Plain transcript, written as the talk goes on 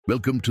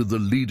Welcome to The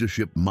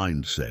Leadership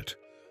Mindset,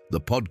 the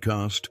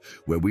podcast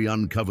where we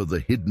uncover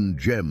the hidden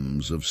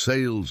gems of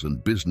sales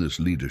and business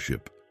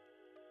leadership.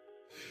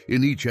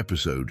 In each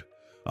episode,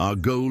 our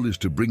goal is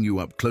to bring you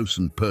up close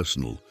and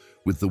personal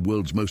with the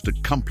world's most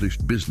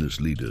accomplished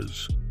business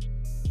leaders.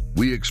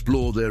 We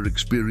explore their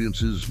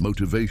experiences,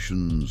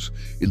 motivations,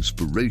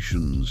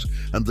 inspirations,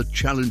 and the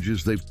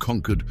challenges they've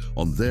conquered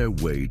on their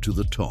way to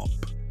the top.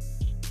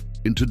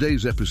 In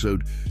today's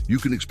episode, you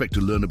can expect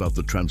to learn about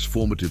the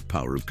transformative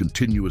power of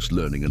continuous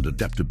learning and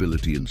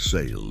adaptability in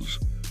sales,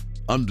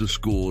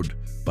 underscored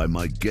by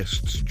my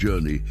guest's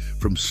journey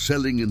from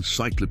selling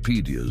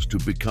encyclopedias to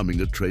becoming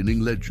a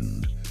training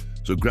legend.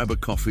 So grab a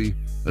coffee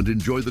and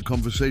enjoy the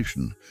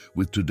conversation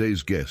with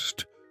today's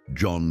guest,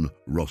 John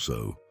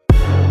Rosso.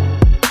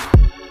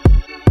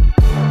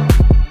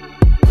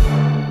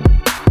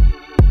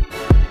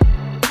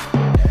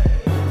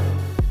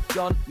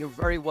 John, you're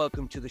very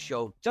welcome to the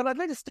show. John, I'd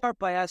like to start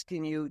by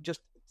asking you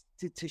just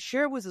to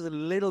share with us a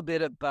little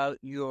bit about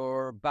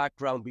your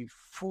background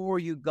before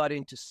you got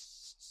into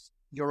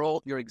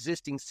your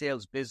existing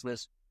sales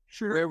business.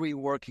 Sure. Where were you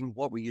working?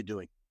 What were you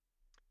doing?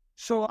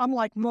 So I'm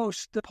like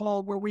most,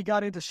 Paul, where we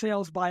got into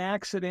sales by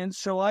accident.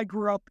 So I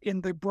grew up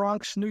in the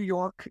Bronx, New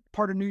York,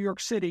 part of New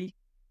York City,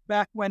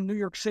 back when New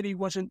York City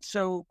wasn't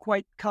so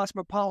quite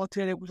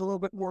cosmopolitan. It was a little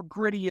bit more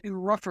gritty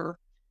and rougher.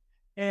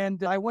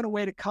 And I went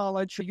away to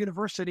college, a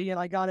university, and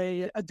I got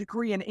a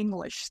degree in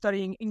English,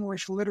 studying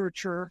English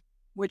literature,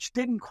 which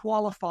didn't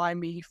qualify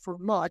me for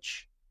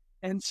much.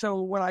 And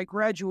so when I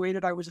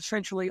graduated, I was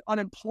essentially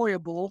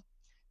unemployable,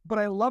 but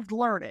I loved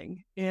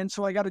learning. And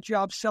so I got a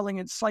job selling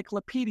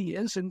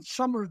encyclopedias, and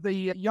some of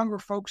the younger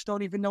folks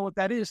don't even know what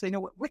that is. They know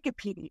what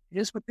Wikipedia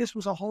is, but this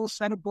was a whole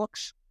set of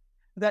books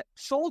that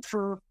sold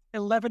for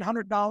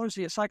 $1,100,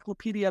 the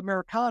Encyclopedia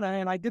Americana,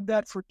 and I did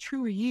that for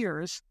 2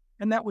 years.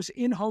 And that was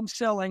in-home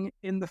selling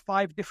in the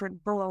 5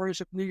 different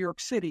boroughs of New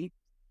York City.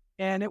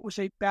 And it was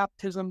a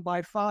baptism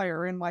by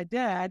fire. And my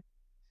dad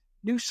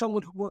knew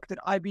someone who worked at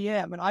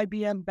IBM. And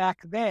IBM back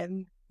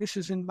then, this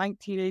is in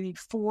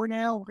 1984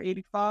 now,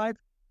 85,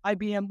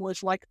 IBM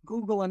was like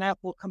Google and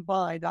Apple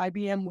combined.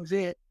 IBM was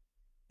it.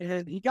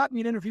 And he got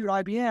me an interview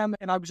at IBM,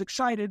 and I was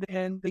excited,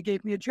 and they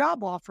gave me a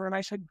job offer. And I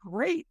said,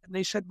 great. And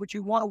they said, would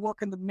you want to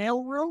work in the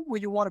mailroom?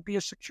 Would you want to be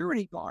a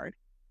security guard?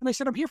 And I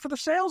said, I'm here for the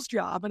sales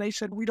job. And they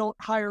said, we don't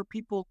hire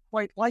people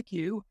quite like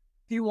you.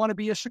 Do you want to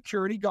be a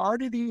security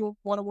guard, or do you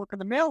want to work in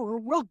the mailroom?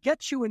 We'll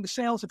get you into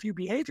sales if you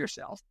behave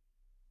yourself.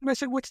 And I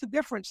said, what's the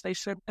difference? They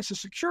said, as a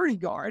security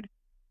guard,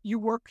 you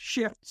work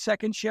shift,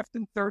 second shift,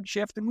 and third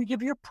shift, and we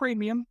give you a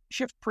premium,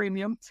 shift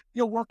premium.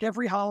 You'll work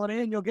every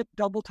holiday, and you'll get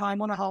double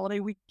time on a holiday.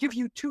 We give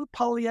you 2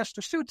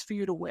 polyester suits for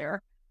you to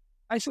wear.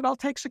 I said, I'll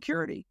take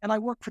security. And I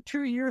worked for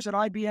 2 years at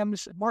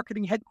IBM's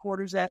marketing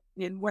headquarters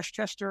in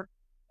Westchester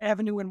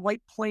Avenue in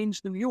White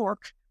Plains, New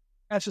York,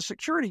 as a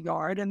security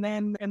guard, and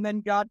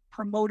then got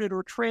promoted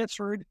or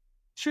transferred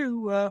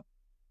to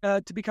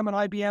become an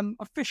IBM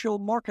official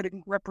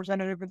marketing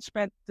representative, and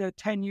spent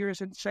 10 years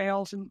in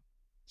sales and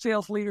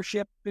sales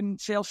leadership and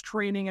sales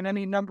training and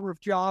any number of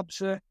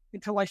jobs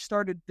until I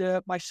started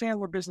my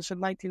Sandler business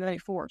in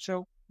 1994.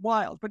 So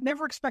wild, but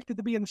never expected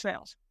to be in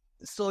sales.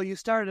 So you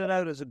started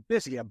out as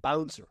basically a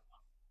bouncer.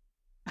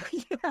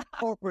 Yeah.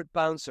 Corporate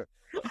bouncer.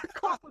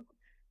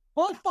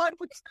 All 5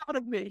 foot out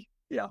of me.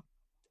 Yeah.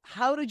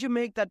 How did you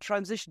make that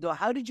transition, though?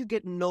 How did you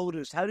get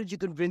noticed? How did you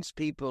convince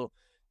people?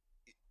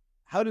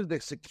 How did the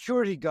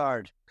security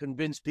guard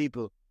convince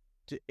people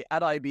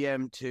at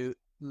IBM to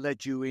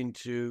let you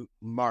into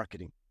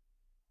marketing?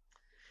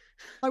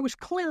 I was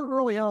clear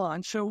early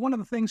on. So one of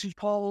the things is,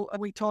 Paul,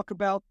 we talk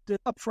about the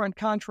upfront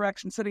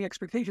contracts and setting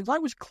expectations. I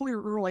was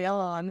clear early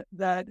on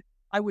that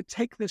I would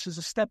take this as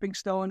a stepping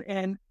stone,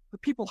 and the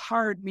people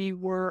hired me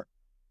were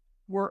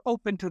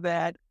open to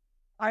that.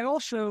 I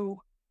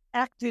also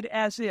acted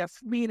as if,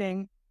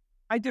 meaning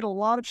I did a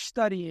lot of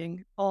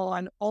studying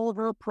on all of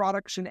our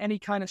products and any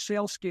kind of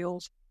sales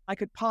skills I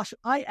could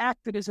I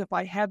acted as if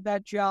I had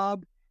that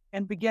job,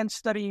 and began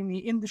studying the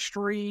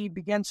industry,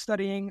 began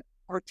studying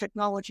our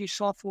technology,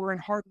 software, and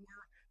hardware,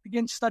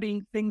 began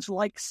studying things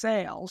like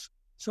sales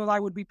so that I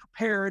would be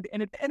prepared.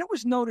 And it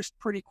was noticed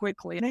pretty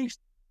quickly. And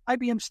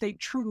IBM stayed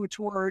true to its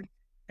word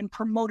and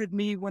promoted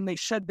me when they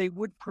said they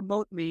would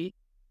promote me,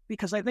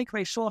 because I think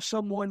they saw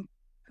someone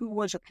who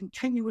was a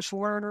continuous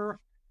learner,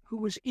 who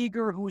was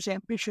eager, who was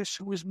ambitious,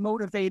 who was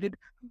motivated,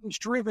 who was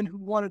driven, who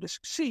wanted to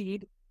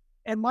succeed.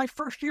 And my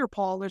first year,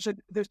 Paul,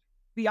 the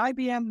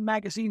IBM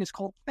magazine is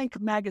called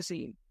Think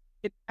Magazine.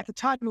 At the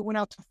time, it went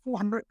out to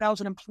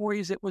 400,000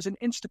 employees. It was an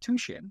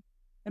institution.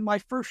 And my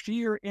first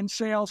year in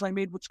sales, I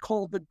made what's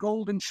called the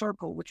Golden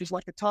Circle, which is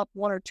like the top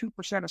 1 or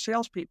 2% of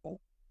salespeople.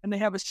 And they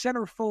have a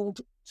centerfold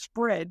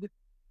spread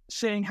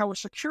saying how a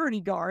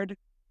security guard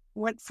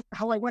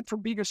how I went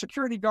from being a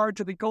security guard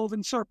to the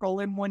Golden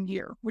Circle in 1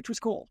 year, which was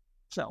cool.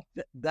 So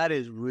that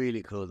is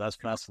really cool. That's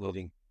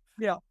fascinating.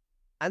 Yeah.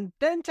 And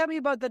then tell me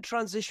about the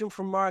transition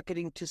from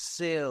marketing to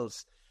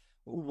sales.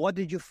 What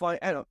did you find?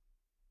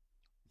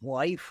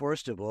 Why,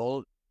 first of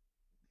all,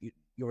 you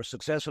were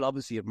successful,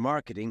 obviously, at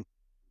marketing.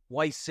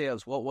 Why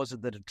sales? What was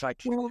it that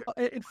attracted you? Well,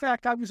 in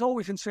fact, I was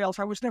always in sales.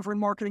 I was never in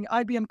marketing.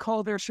 IBM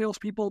called their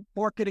salespeople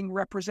marketing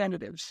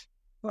representatives.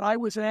 But I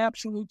was an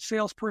absolute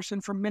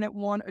salesperson from minute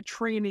one, a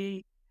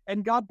trainee.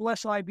 And God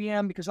bless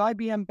IBM, because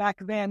IBM back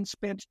then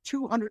spent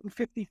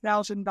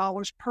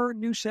 $250,000 per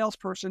new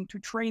salesperson to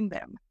train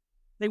them.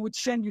 They would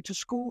send you to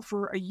school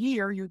for a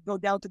year. You'd go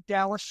down to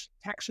Dallas,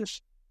 Texas,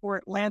 or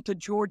Atlanta,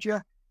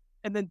 Georgia,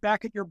 and then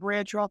back at your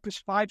branch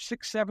office 5,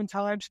 6, 7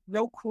 times,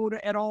 no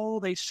quota at all.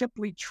 They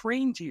simply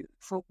trained you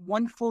for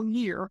 1 full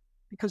year,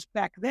 because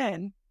back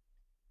then,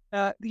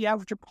 the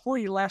average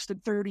employee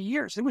lasted 30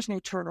 years. There was no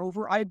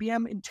turnover.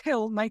 IBM,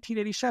 until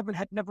 1987,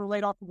 had never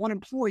laid off one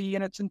employee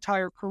in its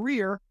entire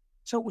career.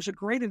 So it was a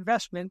great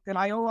investment, and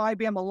I owe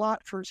IBM a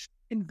lot for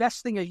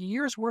investing a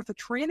year's worth of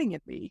training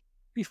in me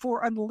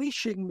before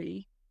unleashing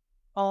me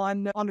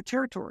on the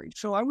territory.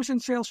 So I was in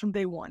sales from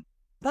day one.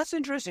 That's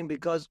interesting,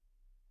 because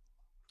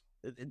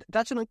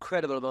that's an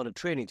incredible amount of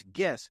training to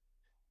get.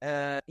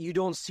 You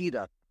don't see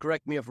that.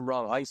 Correct me if I'm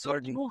wrong. I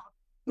certainly...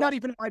 Not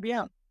even at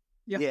IBM.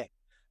 Yeah.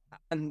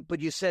 But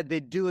you said they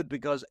do it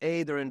because,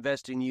 A, they're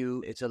investing in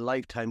you. It's a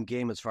lifetime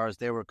game as far as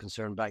they were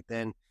concerned back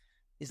then.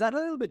 Is that a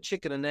little bit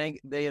chicken and egg?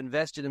 They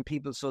invested in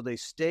people so they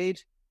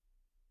stayed?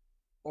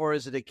 Or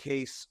is it a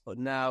case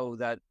now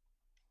that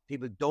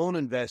people don't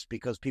invest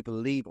because people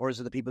leave? Or is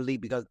it that people leave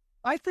because...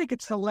 I think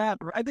it's the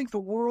latter. I think the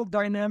world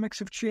dynamics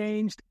have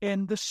changed,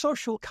 and the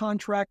social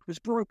contract was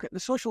broken. The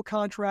social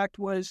contract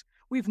was,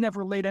 we've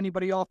never laid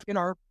anybody off in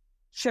our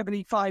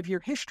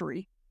 75-year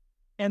history.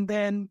 And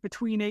then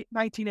between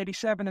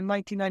 1987 and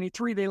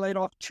 1993, they laid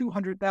off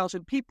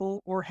 200,000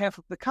 people, or half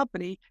of the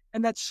company,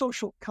 and that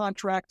social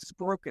contract is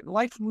broken.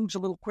 Life moves a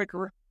little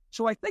quicker.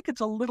 So I think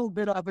it's a little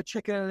bit of a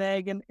chicken and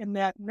egg in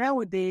that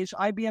nowadays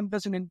IBM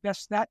doesn't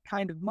invest that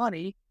kind of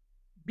money,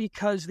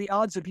 because the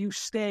odds of you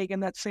staying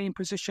in that same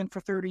position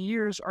for 30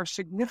 years are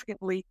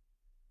significantly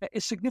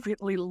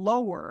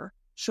lower.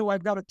 So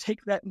I've got to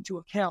take that into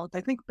account.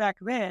 I think back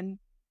then,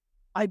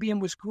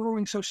 IBM was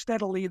growing so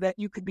steadily that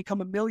you could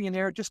become a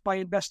millionaire just by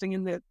investing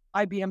in the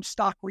IBM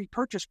stock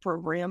repurchase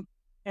program.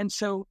 And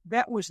so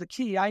that was the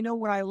key. I know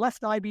when I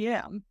left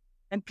IBM,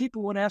 and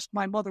people would ask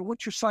my mother,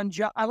 what's your son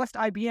John? I left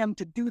IBM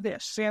to do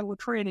this, Sandler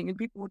Training. And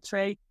people would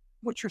say,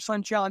 what's your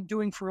son John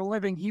doing for a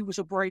living? He was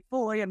a bright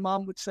boy. And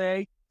mom would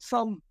say,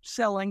 some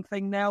selling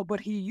thing now, but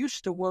he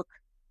used to work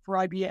for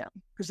IBM.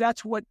 Because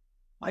that's what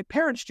my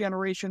parents'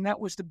 generation, that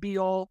was the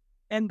be-all,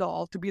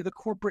 end-all, to be the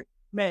corporate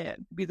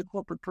man, to be the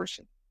corporate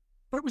person.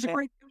 But it was a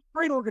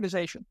great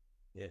organization.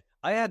 Yeah,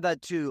 I had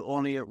that too,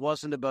 only it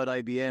wasn't about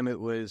IBM. It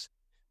was,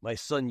 my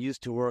son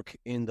used to work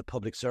in the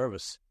public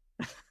service.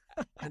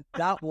 And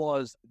that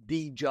was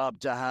the job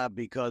to have,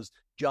 because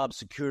job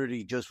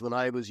security, just when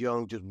I was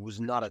young, just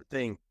was not a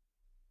thing.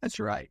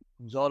 That's right.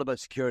 It was all about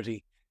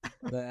security.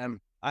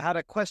 I had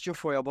a question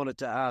for you I wanted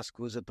to ask,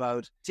 was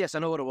about, yes, I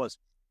know what it was,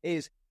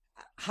 is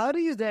how do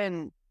you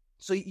then,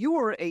 so you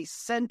were a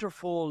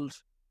centerfold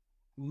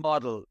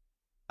model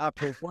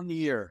after 1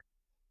 year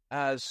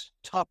as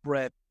top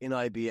rep in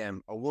IBM,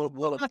 or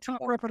not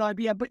top rep at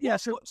IBM, but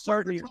yes,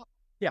 certainly.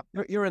 Yeah,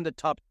 you're in the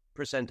top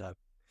percentile.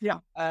 Yeah,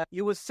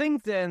 you would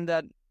think then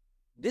that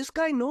this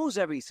guy knows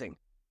everything.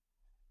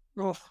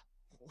 Oh.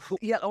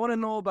 Yeah, I want to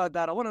know about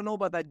that. I want to know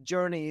about that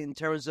journey in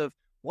terms of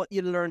what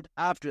you learned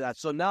after that.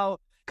 So now,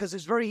 because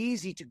it's very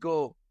easy to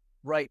go,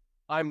 right,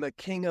 I'm the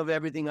king of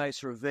everything I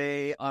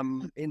survey.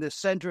 I'm in the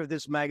center of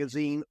this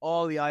magazine.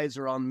 All the eyes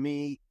are on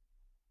me.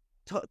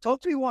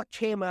 Talk to me what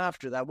came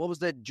after that. What was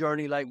that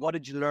journey like? What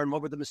did you learn?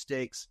 What were the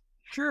mistakes?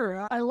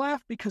 Sure. I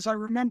laugh because I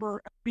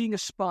remember being a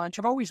sponge.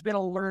 I've always been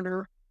a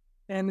learner,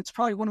 and it's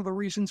probably one of the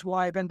reasons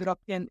why I've ended up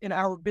in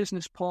our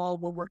business, Paul,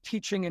 where we're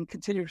teaching and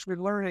continuously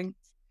learning.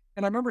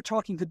 And I remember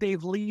talking to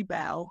Dave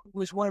Liebau, who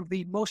was one of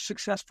the most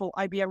successful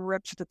IBM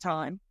reps at the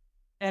time.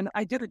 And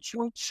I did a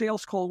joint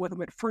sales call with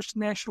him at First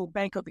National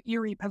Bank of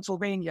Erie,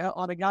 Pennsylvania,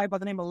 on a guy by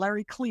the name of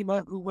Larry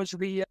Klima, who was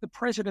the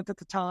president at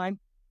the time.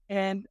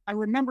 And I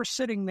remember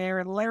sitting there,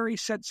 and Larry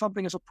said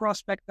something as a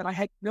prospect that I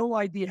had no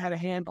idea how to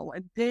handle.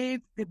 And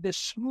Dave did the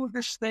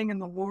smoothest thing in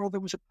the world.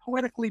 It was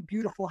poetically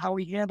beautiful how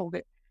he handled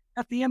it.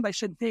 At the end, I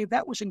said, Dave,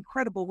 that was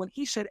incredible. When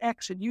he said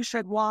X and you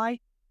said Y,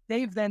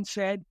 Dave then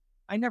said,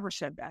 I never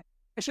said that.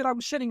 I said, I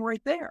was sitting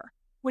right there.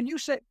 When you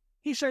said,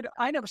 he said,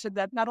 I never said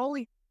that. Not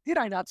only did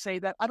I not say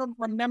that, I don't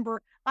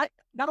remember.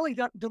 Not only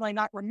did I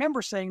not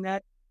remember saying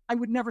that, I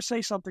would never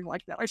say something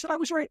like that. I said, I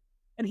was right.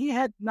 And he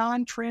had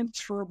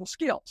non-transferable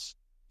skills.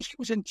 He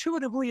was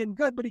intuitively and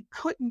good, but he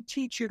couldn't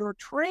teach it or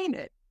train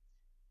it.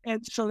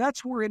 And so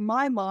that's where, in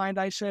my mind,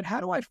 I said,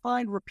 how do I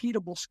find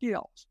repeatable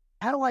skills?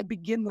 How do I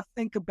begin to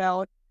think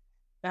about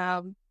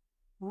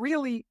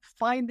really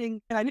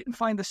finding, and I didn't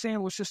find the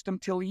Sandler system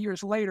till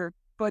years later,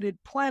 but it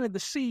planted the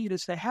seed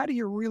as to how do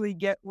you really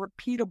get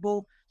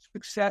repeatable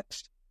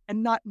success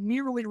and not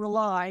merely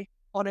rely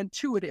on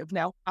intuitive.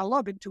 Now, I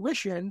love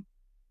intuition,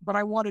 but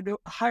I wanted a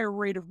higher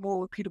rate of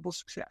more repeatable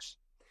success.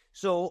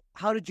 So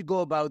how did you go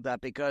about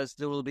that? Because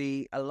there will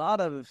be a lot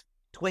of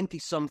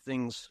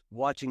 20-somethings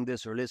watching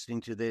this or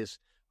listening to this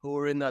who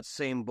are in that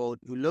same boat,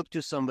 who look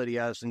to somebody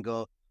else and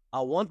go,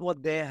 I want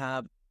what they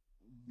have.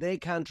 They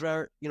can't,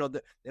 they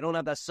don't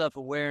have that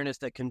self-awareness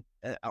that can,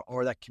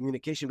 or that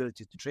communication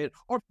ability to trade,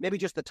 or maybe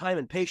just the time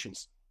and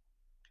patience.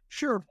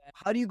 Sure.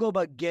 How do you go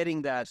about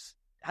getting that?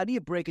 How do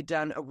you break it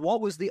down?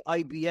 What was the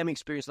IBM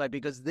experience like?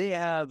 Because they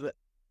have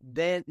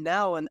then,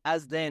 now and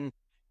as then,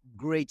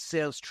 great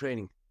sales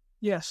training.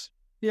 Yes.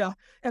 Yeah.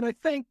 And I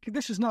think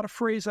this is not a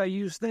phrase I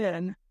used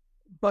then,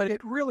 but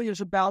it really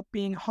is about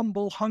being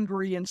humble,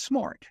 hungry, and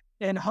smart.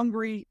 And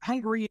hungry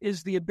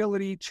is the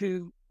ability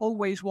to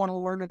always want to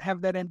learn and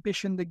have that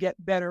ambition to get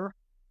better.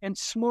 And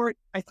smart,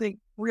 I think,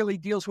 really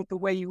deals with the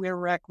way you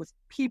interact with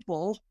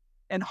people.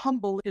 And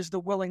humble is the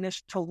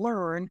willingness to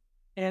learn.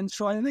 And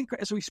so I think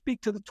as we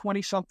speak to the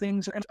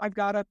 20-somethings, and I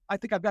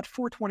think I've got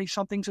 4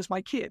 20-somethings as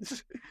my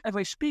kids, as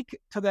I speak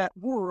to that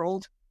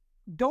world,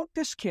 don't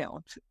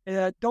discount,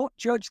 don't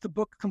judge the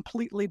book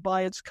completely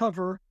by its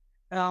cover.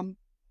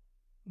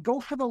 Go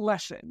for the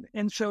lesson.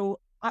 And so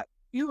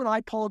you and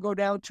I, Paul, go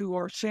down to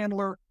our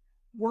Sandler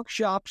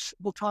workshops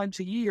multiple times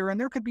a year, and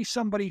there could be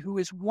somebody who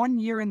is 1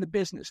 year in the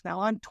business. Now,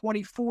 I'm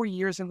 24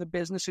 years in the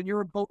business, and you're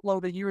a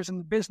boatload of years in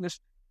the business,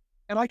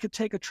 and I could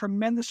take a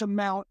tremendous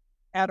amount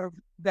out of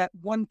that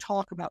one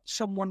talk about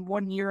someone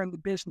 1 year in the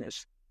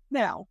business.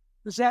 Now,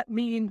 does that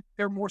mean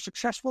they're more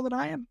successful than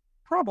I am?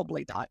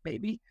 Probably not,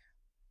 maybe.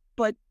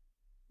 But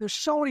there's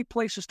so many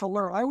places to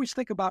learn. I always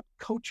think about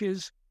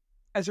coaches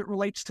as it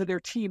relates to their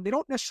team. They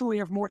don't necessarily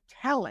have more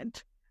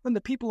talent than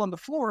the people on the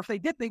floor. If they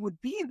did, they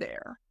would be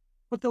there.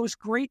 But those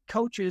great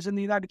coaches in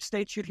the United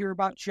States, you'd hear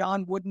about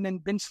John Wooden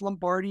and Vince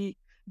Lombardi.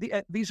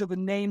 These are the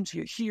names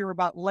you hear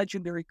about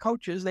legendary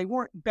coaches. They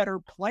weren't better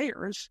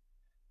players,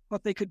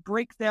 but they could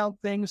break down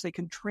things. They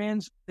can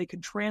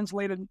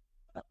translate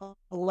a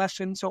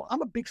lesson. So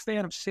I'm a big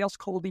fan of sales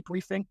call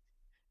debriefing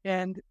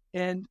and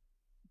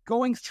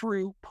going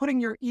through,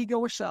 putting your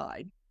ego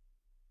aside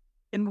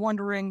and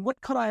wondering, what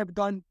could I have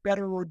done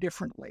better or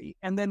differently?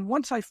 And then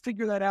once I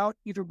figure that out,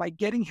 either by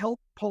getting help,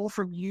 Paul,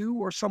 from you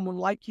or someone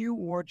like you,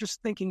 or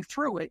just thinking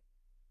through it,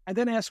 I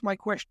then ask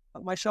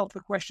myself the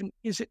question,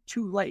 is it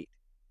too late?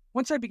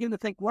 Once I begin to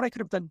think what I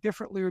could have done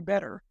differently or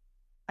better,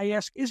 I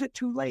ask, is it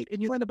too late?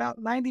 And you find about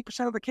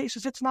 90% of the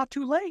cases, it's not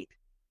too late.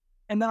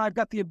 And then I've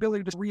got the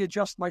ability to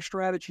readjust my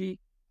strategy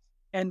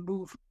and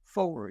move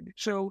forward.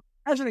 So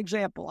as an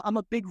example, I'm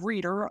a big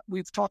reader.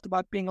 We've talked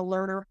about being a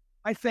learner.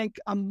 I think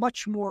I'm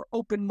much more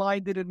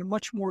open-minded and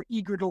much more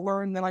eager to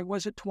learn than I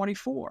was at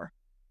 24.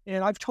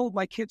 And I've told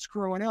my kids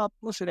growing up,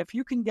 listen, if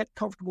you can get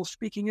comfortable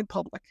speaking in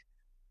public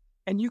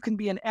and you can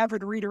be an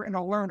avid reader and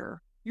a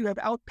learner, you have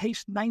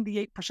outpaced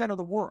 98% of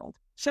the world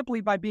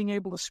simply by being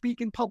able to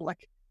speak in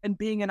public and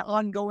being an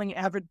ongoing,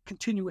 avid,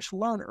 continuous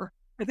learner.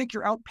 I think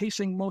you're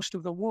outpacing most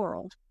of the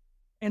world.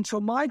 And so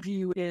my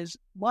view is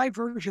my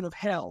version of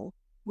hell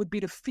would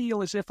be to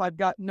feel as if I've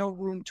got no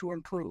room to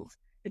improve.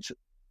 It's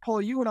Paul,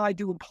 you and I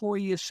do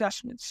employee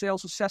assessments,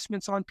 sales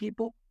assessments on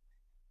people.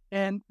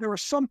 And there are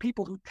some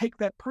people who take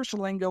that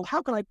personally and go,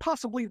 how can I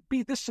possibly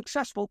be this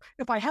successful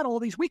if I had all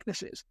these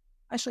weaknesses?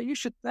 I say, you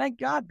should thank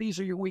God these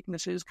are your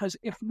weaknesses, because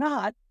if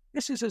not,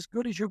 this is as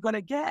good as you're going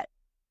to get.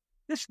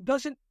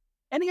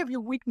 Any of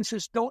your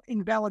weaknesses don't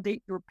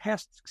invalidate your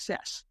past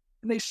success.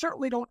 And they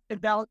certainly don't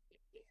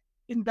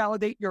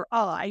invalidate your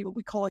what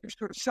we call it, your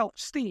sort of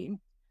self-esteem.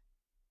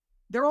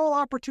 They're all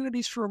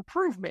opportunities for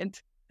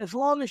improvement, as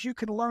long as you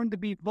can learn to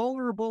be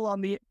vulnerable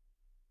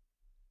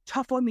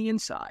tough on the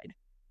inside,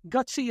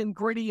 gutsy and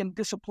gritty and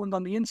disciplined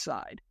on the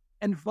inside,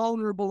 and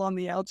vulnerable on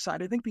the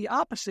outside. I think the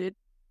opposite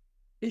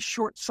is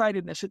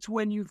short-sightedness. It's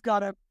when you've got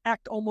to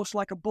act almost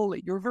like a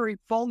bully. You're very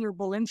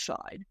vulnerable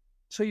inside,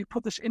 so you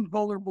put this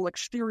invulnerable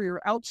exterior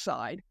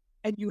outside,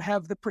 and you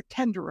have the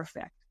pretender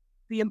effect,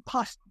 the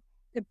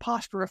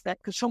imposter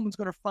effect, because someone's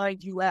going to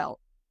find you out.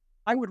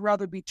 I would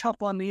rather be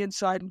tough on the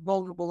inside and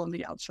vulnerable on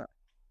the outside.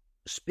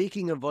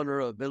 Speaking of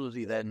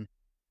vulnerability, then,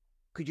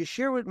 could you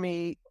share with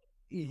me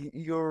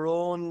your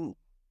own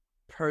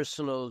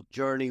personal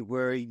journey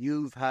where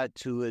you've had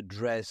to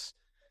address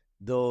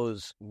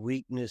those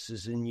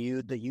weaknesses in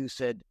you that you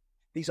said,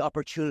 these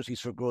opportunities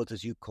for growth,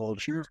 as you called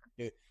it, Sure.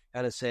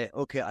 and I say,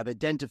 okay, I've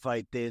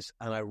identified this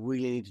and I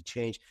really need to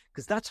change?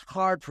 Because that's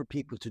hard for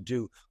people to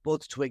do,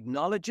 both to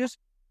acknowledge it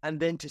and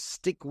then to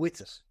stick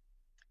with it.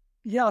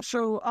 Yeah,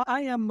 so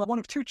I am one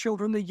of 2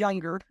 children, the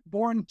younger,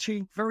 born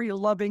to very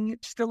loving,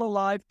 still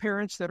alive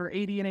parents that are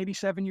 80 and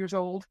 87 years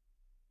old.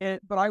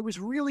 But I was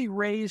really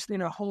raised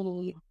in a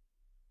home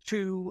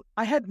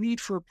I had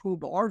need for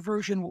approval. Our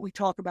version, what we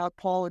talk about,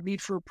 Paul, a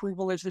need for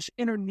approval is this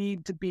inner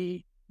need to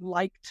be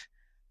liked,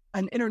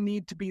 an inner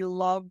need to be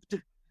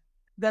loved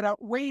that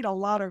outweighed a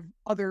lot of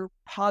other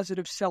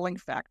positive selling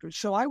factors.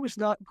 So I was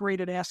not great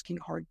at asking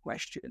hard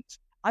questions.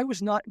 I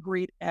was not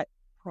great at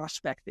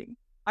prospecting.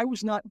 I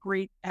was not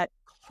great at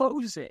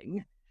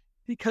closing,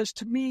 because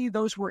to me,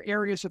 those were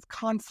areas of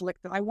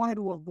conflict that I wanted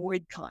to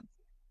avoid conflict.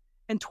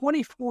 And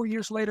 24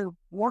 years later,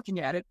 working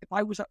at it, if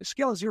I was a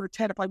scale of 0 to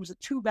 10, if I was a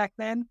 2 back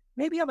then,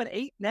 maybe I'm an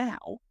 8 now,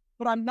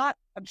 but I'm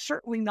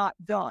certainly not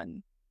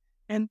done.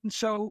 And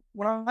so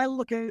when I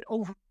look at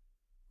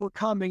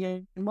overcoming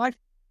it, in my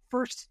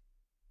first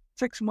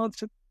 6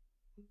 months of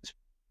this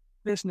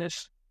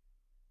business,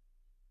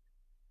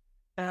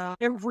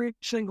 every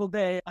single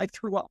day I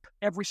threw up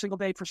every single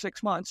day for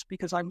 6 months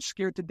because I'm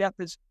scared to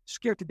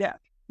death.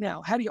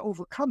 Now, how do you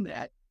overcome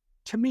that?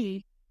 To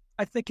me,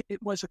 I think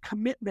it was a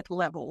commitment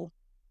level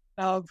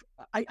of,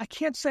 I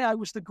can't say I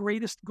was the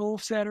greatest goal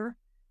setter.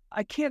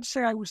 I can't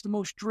say I was the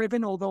most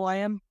driven, although I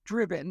am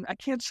driven. I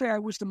can't say I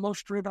was the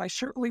most driven. I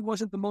certainly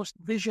wasn't the most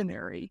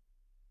visionary,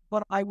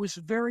 but I was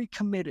very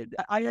committed.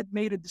 I had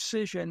made a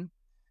decision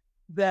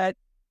that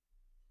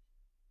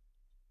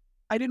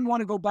I didn't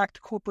want to go back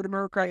to corporate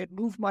America. I had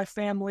moved my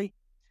family.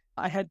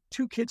 I had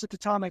 2 kids at the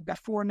time. I've got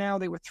 4 now.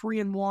 They were 3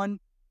 and 1.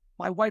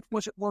 My wife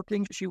wasn't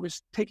working. She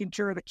was taking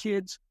care of the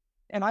kids,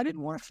 and I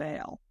didn't want to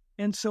fail.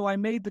 And so I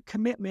made the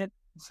commitment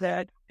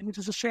that, and this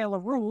is a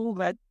Sandler rule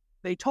that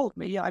they told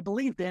me I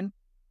believed in,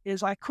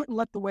 is I couldn't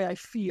let the way I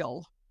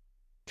feel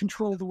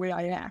control the way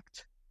I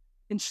act.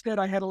 Instead,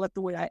 I had to let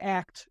the way I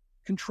act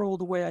control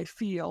the way I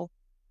feel.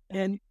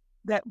 And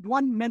that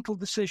one mental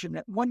decision,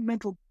 that one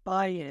mental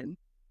buy-in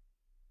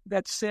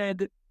that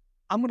said,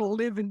 I'm going to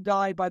live and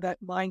die by that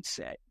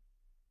mindset.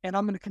 And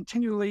I'm going to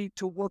continually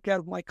to work out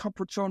of my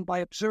comfort zone by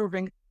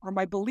observing, are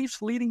my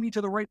beliefs leading me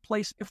to the right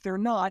place? If they're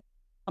not,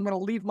 I'm going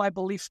to leave my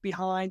beliefs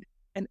behind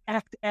and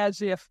act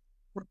as if,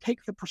 or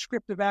take the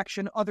prescriptive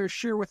action others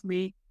share with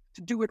me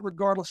to do it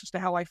regardless as to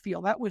how I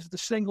feel. That was the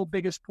single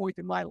biggest point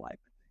in my life.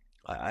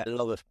 I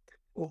love it.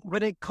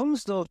 When it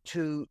comes, though,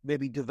 to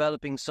maybe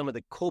developing some of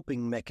the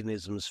coping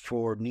mechanisms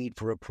for need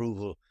for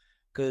approval,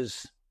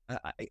 because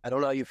I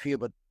don't know how you feel,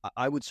 but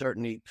I would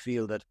certainly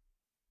feel that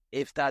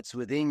if that's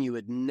within you,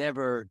 it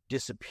never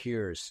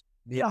disappears.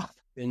 Yeah.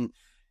 And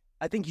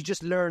I think you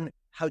just learn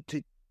how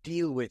to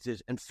deal with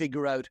it and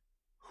figure out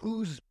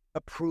whose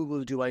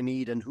approval do I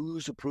need and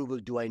whose approval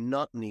do I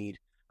not need.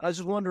 I was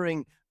just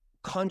wondering,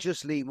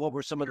 consciously, what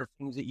were some of the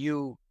things that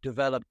you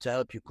developed to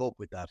help you cope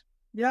with that?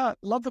 Yeah,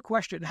 love the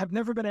question. Have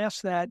never been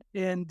asked that.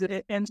 And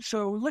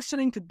so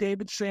listening to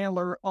David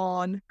Sandler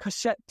on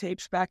cassette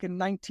tapes back in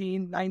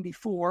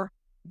 1994,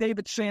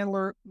 David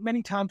Sandler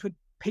many times would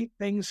paint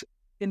things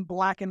in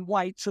black and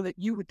white so that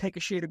you would take a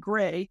shade of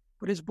gray,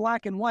 but his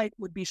black and white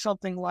would be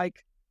something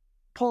like,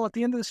 Paul, at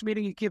the end of this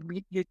meeting, you give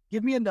me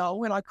a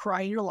no and I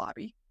cry in your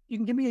lobby. You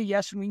can give me a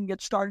yes and we can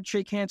get started,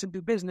 shake hands and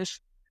do business,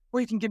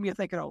 or you can give me a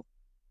think it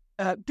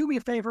over. Do me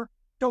a favor,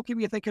 don't give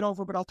me a think it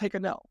over, but I'll take a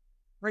no,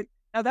 right?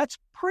 Now that's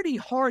pretty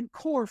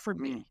hardcore for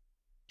me.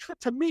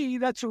 To me,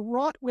 that's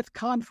wrought with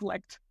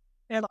conflict.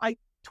 And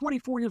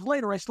 24 years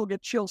later, I still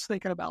get chills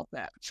thinking about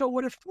that. So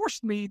what it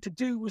forced me to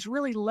do was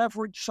really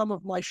leverage some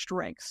of my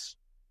strengths.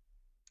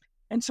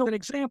 And so an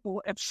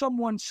example, if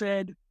someone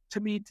said to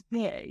me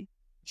today,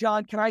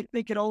 John, can I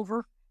think it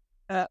over?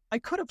 I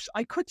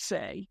could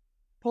say,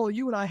 Paul,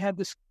 you and I had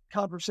this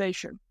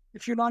conversation.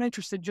 If you're not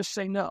interested, just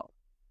say no.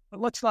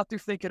 But let's not do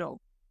think it over.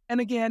 And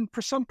again,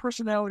 for some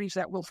personalities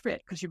that will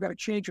fit because you've got to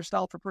change your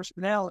style for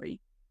personality.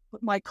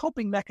 But my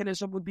coping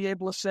mechanism would be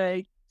able to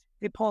say,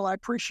 hey, Paul, I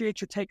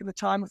appreciate you taking the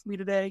time with me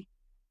today.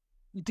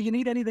 Do you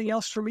need anything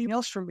else from me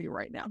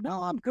right now?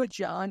 No, I'm good,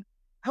 John.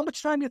 How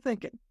much time are you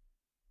thinking?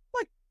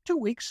 Like 2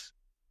 weeks.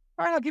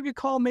 All right, I'll give you a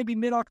call maybe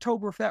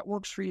mid-October if that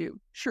works for you.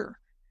 Sure.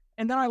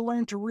 And then I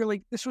learned to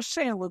really, this was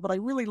Sandler, but I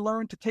really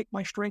learned to take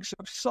my strengths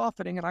of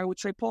softening. And I would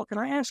say, Paul, can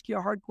I ask you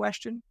a hard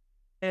question?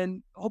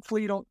 And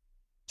hopefully you don't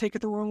take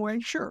it the wrong way.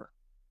 Sure.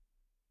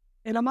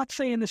 And I'm not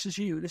saying this is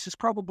you. This is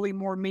probably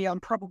more me. I'm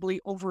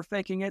probably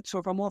overthinking it. So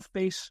if I'm off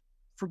base,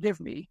 forgive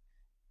me.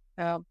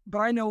 But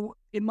I know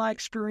in my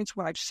experience,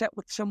 when I've sat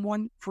with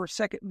someone for a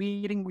second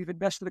meeting, we've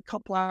invested a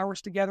couple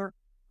hours together.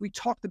 We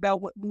talked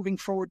about what moving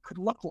forward could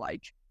look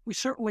like. We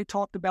certainly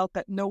talked about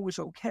that no was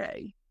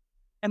okay.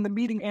 And the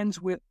meeting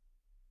ends with,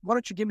 why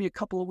don't you give me a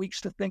couple of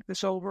weeks to think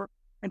this over?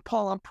 And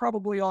Paul, I'm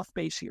probably off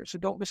base here, so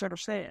don't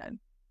misunderstand.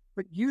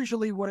 But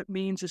usually what it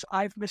means is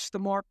I've missed the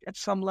mark at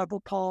some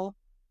level, Paul,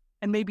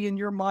 and maybe in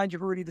your mind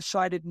you've already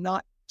decided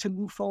not to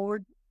move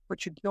forward,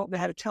 but you don't know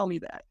how to tell me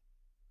that.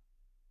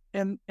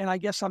 And I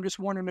guess I'm just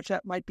wondering if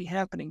that might be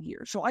happening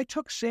here. So I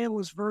took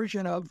Sandler's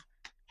version of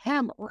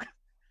hammer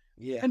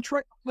and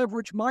tried to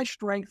leverage my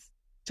strength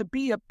to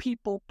be a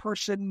people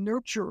person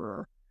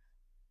nurturer.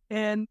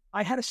 And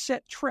I had to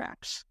set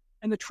traps.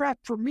 And the trap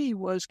for me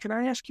was, can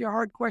I ask you a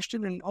hard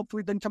question? And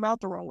hopefully it didn't come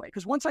out the wrong way.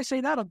 Because once I say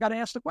that, I've got to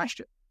ask the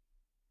question.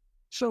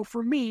 So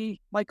for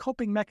me, my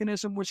coping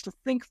mechanism was to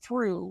think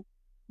through,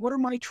 what are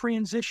my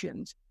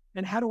transitions?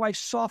 And how do I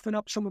soften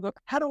up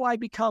how do I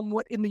become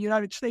what in the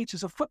United States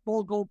is a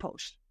football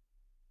goalpost,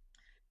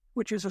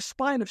 which is a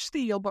spine of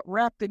steel, but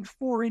wrapped in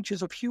 4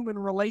 inches of human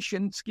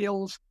relation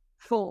skills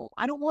full.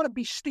 I don't want to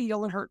be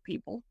steel and hurt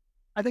people.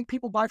 I think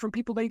people buy from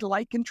people they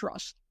like and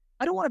trust.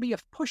 I don't want to be a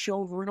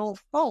pushover and all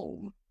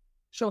foam.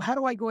 So how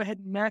do I go ahead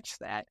and match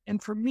that?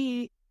 And for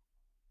me,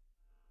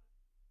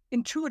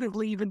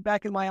 intuitively, even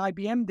back in my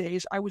IBM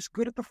days, I was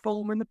good at the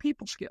foam and the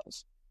people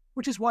skills,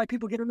 which is why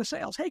people get into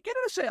sales. Hey, get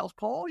into sales,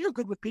 Paul. You're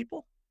good with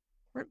people.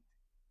 Right?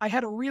 I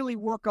had to really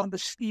work on the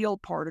steel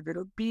part of it,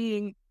 of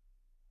being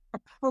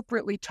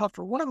appropriately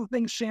tougher. One of the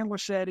things Sandler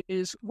said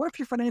is, what if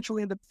you're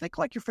think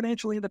like you're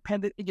financially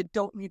independent and you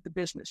don't need the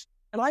business?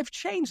 And I've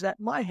changed that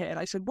in my head.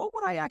 I said, what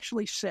would I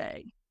actually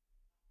say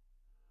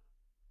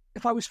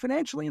if I was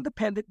financially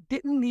independent,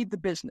 didn't need the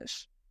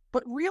business,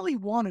 but really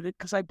wanted it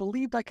because I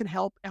believed I could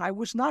help and I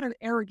was not an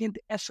arrogant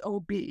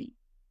SOB?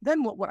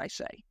 Then what would I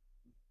say?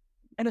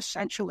 And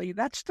essentially,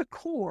 that's the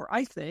core,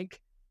 I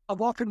think,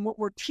 of often what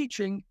we're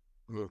teaching.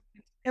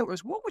 It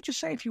was, what would you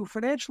say if you were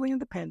financially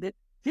independent,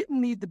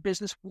 didn't need the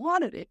business,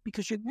 wanted it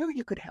because you knew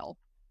you could help,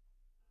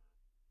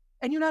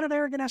 and you're not an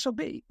arrogant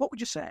SOB? What would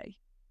you say?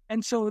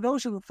 And so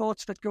those are the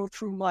thoughts that go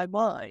through my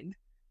mind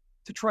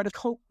to try to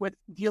cope with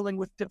dealing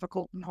with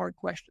difficult and hard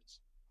questions.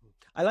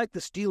 I like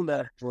the steel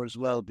metaphor as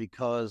well,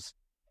 because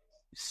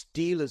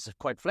steel is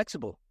quite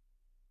flexible,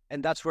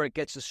 and that's where it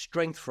gets its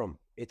strength from.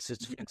 It's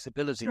its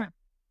flexibility. Right.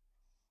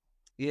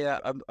 Yeah,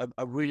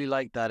 I really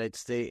like that.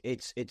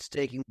 It's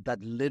taking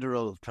that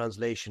literal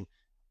translation.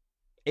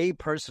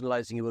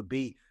 Personalizing it would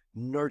be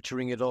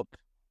nurturing it up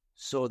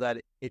so that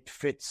it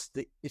fits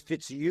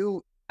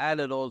you, and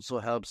it also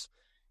helps.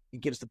 It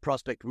gives the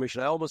prospect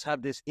permission. I almost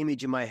have this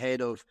image in my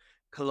head of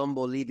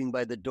Columbo leaving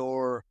by the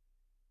door,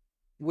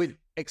 with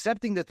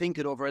accepting to think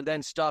it over, and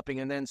then stopping,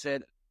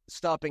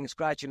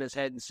 scratching his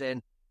head and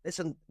saying,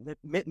 "Listen,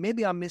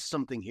 maybe I missed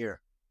something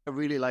here." I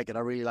really like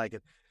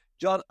it.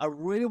 John, I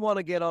really want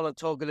to get on and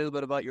talk a little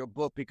bit about your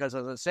book, because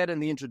as I said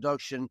in the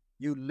introduction,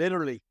 you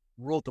literally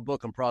wrote the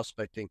book on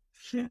prospecting.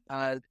 Yeah.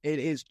 And it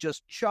is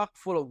just chock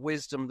full of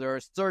wisdom. There are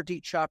 30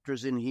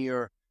 chapters in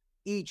here.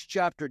 Each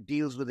chapter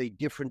deals with a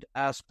different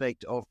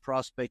aspect of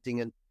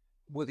prospecting. And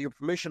with your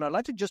permission, I'd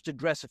like to just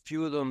address a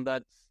few of them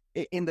that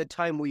in the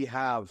time we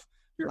have.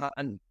 Sure.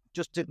 And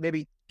just to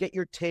maybe get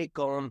your take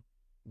on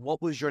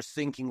what was your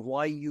thinking,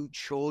 why you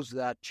chose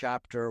that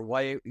chapter,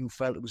 why you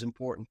felt it was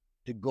important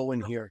to go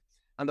in here.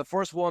 And the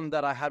first one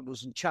that I had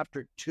was in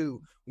chapter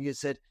 2, where you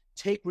said,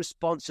 take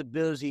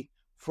responsibility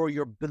for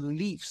your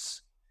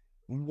beliefs.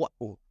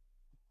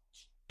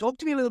 Talk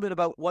to me a little bit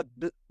about what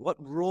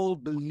role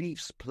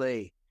beliefs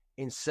play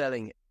in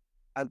selling.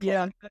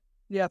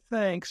 Yeah,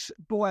 thanks.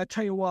 Boy, I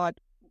tell you what,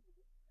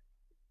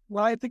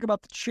 when I think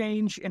about the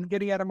change and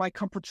getting out of my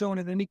comfort zone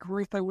and any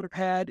growth I would have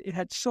had, it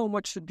had so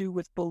much to do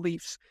with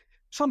beliefs.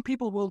 Some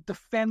people will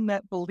defend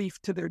that belief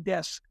to their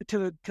deaths,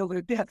 till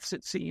their deaths,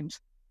 it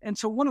seems. And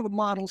so one of the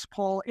models,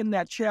 Paul, in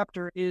that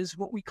chapter is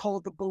what we call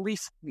the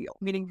belief wheel,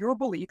 meaning your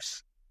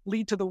beliefs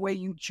lead to the way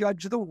you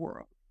judge the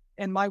world.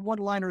 And my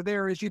one-liner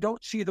there is, you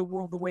don't see the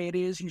world the way it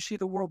is, you see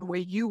the world the way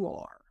you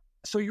are.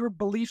 So your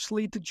beliefs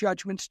lead to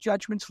judgments,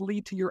 judgments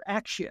lead to your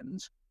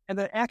actions, and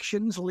the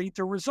actions lead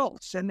to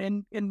results.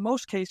 And in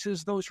most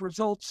cases, those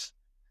results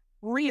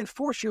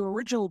reinforce your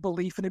original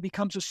belief, and it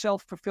becomes a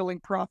self-fulfilling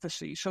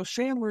prophecy. So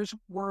Sandler's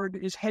word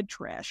is head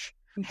trash.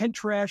 And head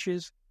trash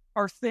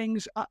are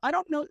things, I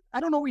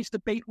don't always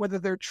debate whether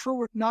they're true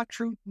or not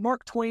true.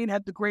 Mark Twain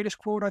had the greatest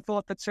quote, I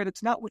thought, that said,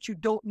 it's not what you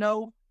don't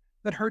know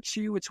that hurts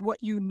you, it's what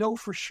you know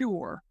for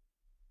sure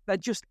that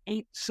just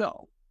ain't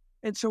so.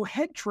 And so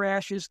head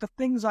trash is the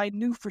things I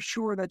knew for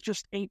sure that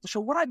just ain't. So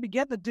what I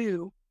began to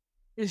do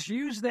is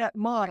use that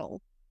model,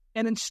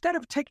 and instead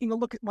of taking a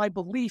look at my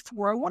belief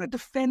where I want to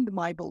defend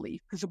my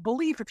belief, because a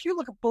belief, if you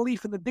look at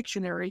belief in the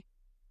dictionary,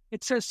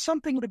 it says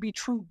something to be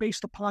true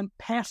based upon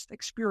past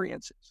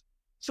experiences.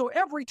 So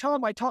every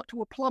time I talk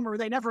to a plumber,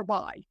 they never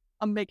buy.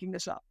 I'm making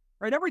this up,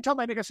 right? Every time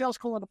I make a sales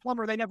call on a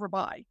plumber, they never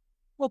buy.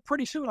 Well,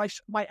 pretty soon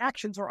my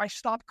actions are I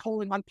stop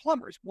calling on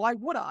plumbers. Why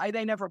would I?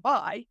 They never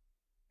buy.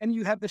 And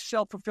you have this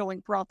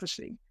self-fulfilling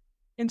prophecy.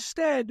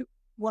 Instead,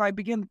 what I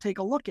begin to take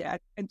a look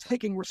at, and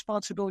taking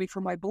responsibility for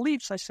my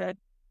beliefs, I said,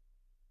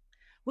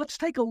 let's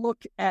take a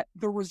look at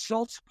the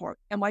results part.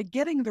 Am I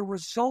getting the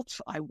results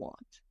I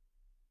want?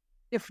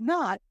 If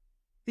not,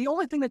 the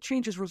only thing that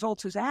changes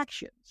results is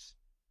actions.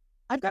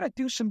 I've got to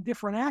do some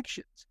different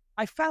actions.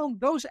 I found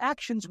those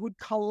actions would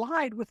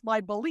collide with my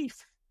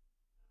belief.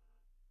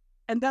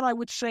 And then I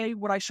would say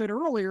what I said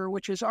earlier,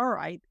 which is, all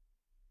right,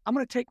 I'm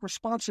going to take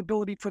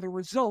responsibility for the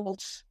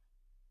results,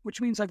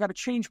 which means I've got to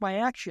change my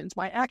actions.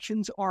 My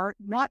actions are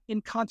not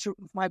in concert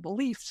with my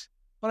beliefs,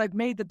 but I've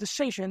made the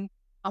decision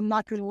I'm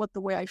not going to let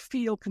the way I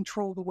feel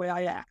control the way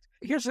I act.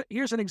 Here's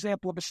an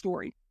example of a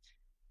story.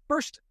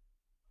 First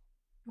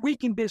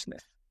week in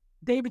business,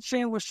 David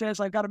Sandler says,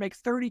 I've got to make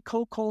 30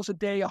 cold calls a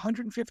day,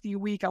 150 a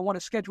week. I want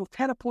to schedule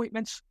 10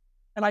 appointments,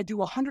 and I do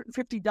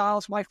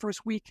 $150 my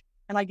first week,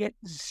 and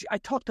I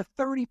talk to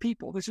 30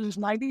 people. This is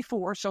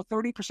 94, so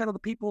 30% of the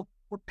people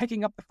were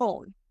picking up the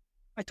phone.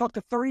 I talked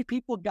to 30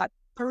 people, got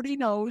 30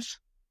 no's,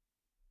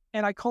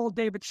 and I called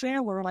David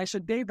Sandler, and I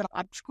said, David,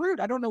 I'm screwed.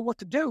 I don't know what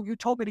to do. You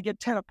told me to get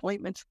 10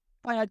 appointments.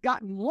 If I had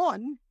gotten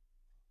one,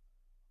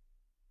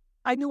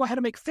 I knew I had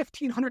to make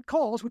 1,500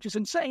 calls, which is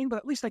insane, but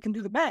at least I can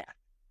do the math.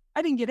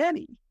 I didn't get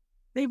any.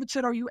 David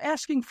said, are you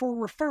asking for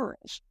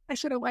referrals? I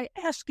said, am I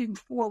asking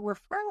for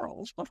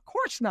referrals? Of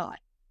course not.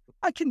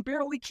 I can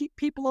barely keep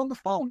people on the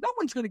phone. No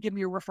one's going to give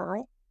me a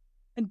referral.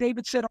 And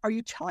David said, are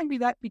you telling me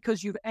that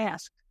because you've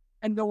asked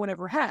and no one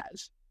ever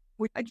has?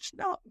 I just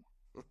know.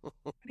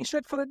 And he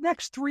said, for the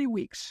next 3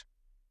 weeks,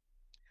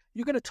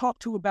 you're going to talk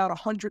to about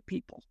 100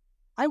 people.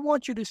 I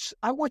want you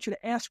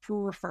to ask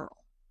for a referral.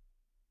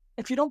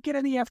 If you don't get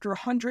any after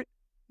 100,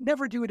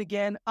 never do it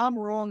again. I'm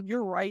wrong.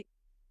 You're right.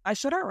 I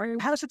said, all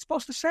right, how's it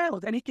supposed to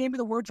sound? And he gave me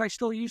the words I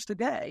still use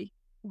today.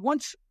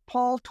 Once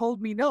Paul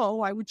told me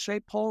no, I would say,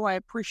 Paul, I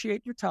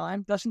appreciate your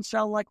time. Doesn't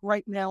sound like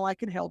right now I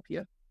can help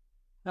you.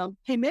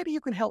 Hey, maybe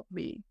you can help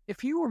me.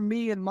 If you were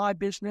me in my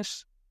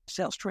business,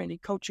 sales training,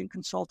 coaching,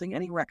 consulting,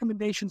 any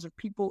recommendations of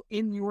people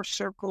in your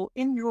circle,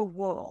 in your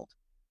world,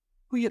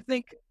 who you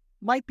think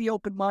might be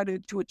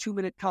open-minded to a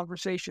 2-minute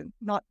conversation,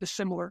 not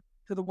dissimilar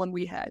to the one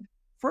we had.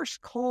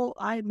 First call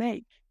I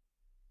make.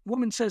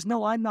 Woman says,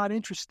 no, I'm not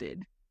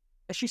interested.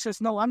 And she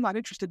says, no, I'm not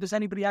interested. Does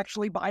anybody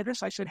actually buy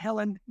this? I said,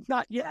 Helen,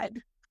 not yet.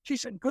 She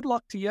said, good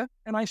luck to you.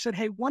 And I said,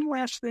 hey, one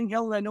last thing,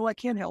 Helen, I know I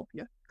can't help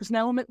you because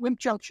now I'm at Wimp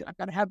Junction. I've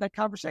got to have that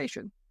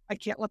conversation. I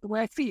can't let the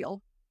way I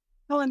feel.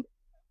 Helen,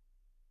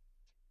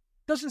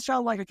 doesn't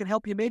sound like I can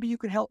help you. Maybe you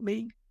can help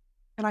me.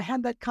 And I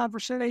had that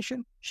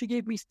conversation. She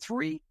gave me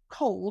 3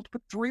 cold,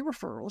 but 3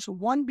 referrals.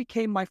 One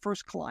became my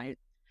first client.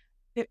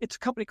 It's a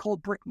company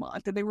called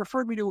Brickmont, and they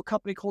referred me to a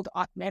company called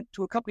Augment,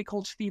 to a company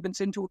called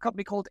Stevenson, to a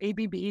company called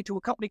ABB, to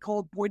a company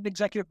called Boyden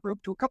Executive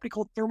Group, to a company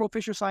called Thermo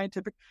Fisher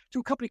Scientific,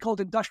 to a company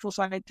called Industrial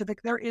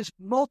Scientific. There is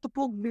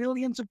multiple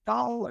millions of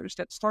dollars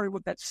that started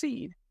with that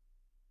seed,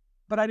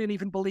 but I didn't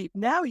even believe.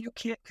 Now you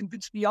can't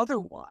convince me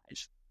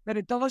otherwise, that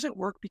it doesn't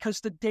work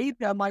because the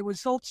data, my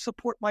results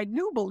support my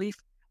new belief,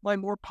 my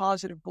more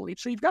positive belief.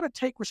 So you've got to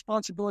take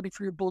responsibility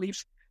for your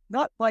beliefs,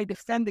 not by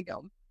defending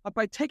them, but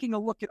by taking a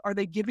look at, are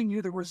they giving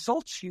you the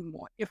results you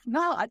want? If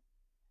not,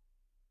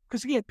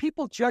 because again,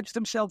 people judge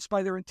themselves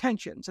by their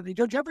intentions and they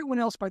judge everyone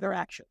else by their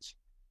actions.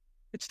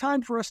 It's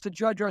time for us to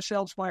judge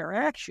ourselves by our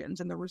actions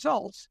and the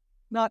results,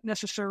 not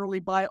necessarily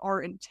by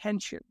our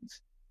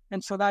intentions.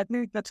 And so I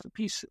think that's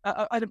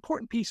an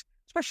important piece,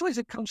 especially as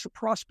it comes to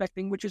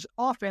prospecting, which is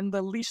often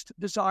the least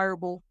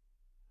desirable.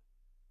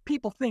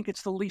 People think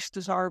it's the least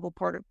desirable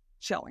part of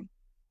selling.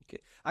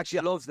 Okay. Actually,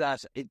 I love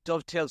that. It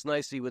dovetails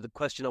nicely with the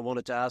question I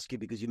wanted to ask you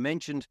because you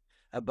mentioned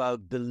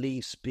about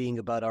beliefs being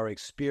about our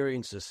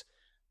experiences.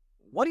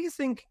 What do you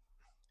think,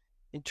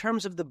 in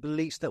terms of the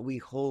beliefs that we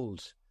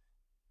hold,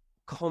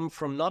 come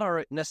from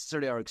not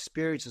necessarily our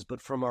experiences,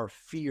 but from our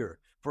fear?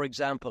 For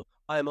example,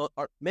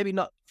 or maybe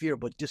not fear,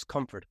 but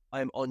discomfort.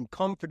 I am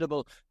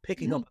uncomfortable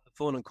picking up the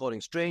phone and calling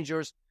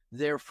strangers.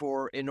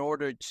 Therefore, in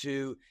order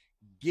to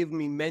give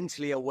me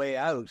mentally a way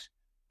out,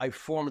 I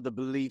formed the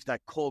belief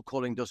that cold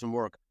calling doesn't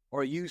work.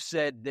 Or you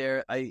said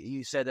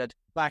that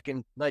back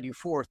in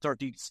 94,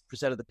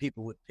 30% of the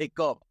people would pick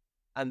up.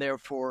 And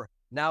therefore,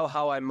 now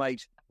a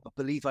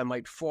belief I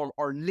might form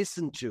or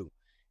listen to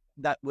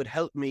that would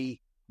help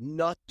me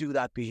not do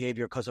that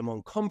behavior because I'm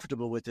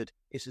uncomfortable with it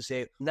is to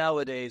say,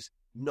 nowadays,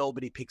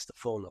 nobody picks the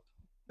phone up.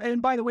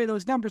 And by the way,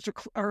 those numbers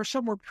are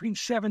somewhere between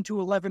 7 to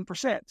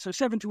 11%. So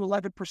 7 to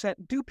 11%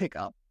 do pick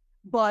up,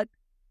 but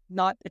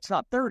it's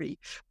not 30.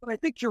 But I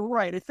think you're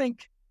right. I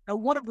think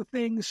one of the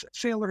things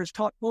Sandler has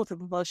taught both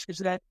of us is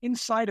that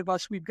inside of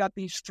us, we've got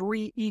these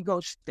 3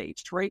 ego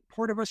states, right?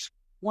 Part of us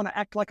want to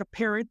act like a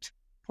parent.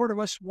 Part of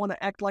us want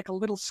to act like a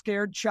little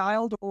scared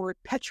child or a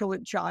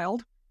petulant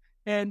child.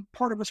 And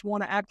part of us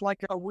want to act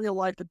like a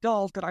real-life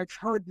adult. And I've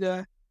heard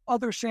the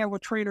other Sandler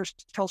trainers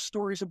tell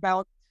stories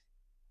about,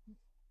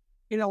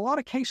 in a lot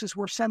of cases,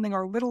 we're sending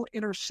our little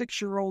inner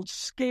 6-year-old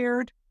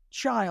scared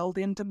child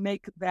in to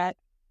make that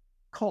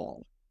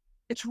call.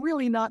 It's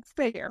really not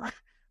fair.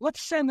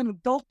 Let's send an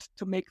adult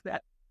to make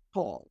that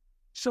call.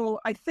 So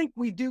I think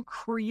we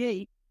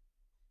create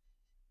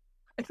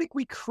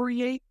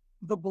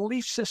the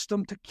belief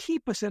system to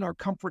keep us in our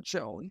comfort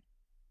zone.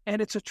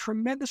 And it's a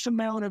tremendous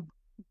amount of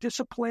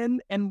discipline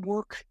and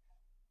work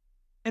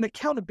and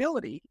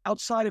accountability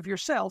outside of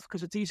yourself,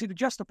 because it's easy to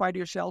justify to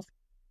yourself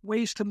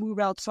ways to move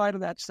outside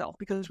of that self,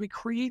 because we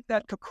create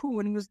that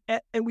cocoon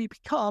and we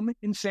become,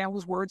 in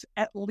Sandler's words,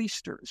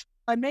 at-leasters.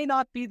 I may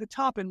not be the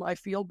top in my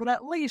field, but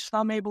at least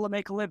I'm able to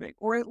make a living,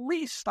 or at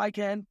least I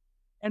can.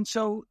 And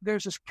so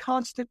there's this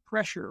constant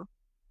pressure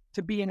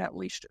to be an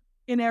at-leaster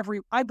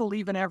I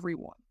believe in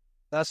everyone.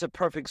 That's a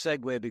perfect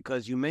segue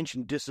because you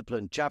mentioned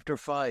discipline. Chapter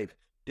 5,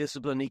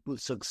 discipline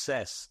equals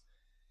success.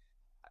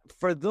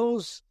 For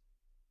those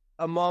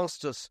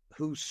amongst us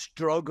who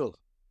struggle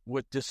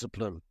with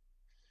discipline,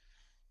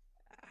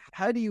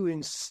 how do you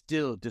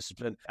instill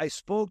discipline? I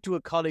spoke to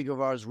a colleague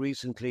of ours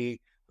recently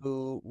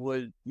who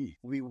would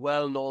be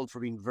well known for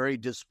being very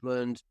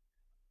disciplined.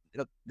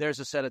 Look,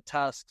 there's a set of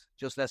tasks,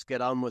 just let's get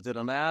on with it.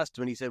 And I asked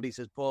him, and he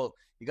says, Paul,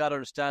 you got to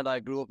understand, I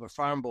grew up a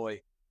farm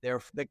boy.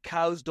 The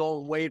cows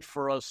don't wait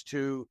for us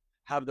to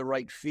have the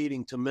right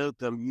feeding to milk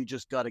them. You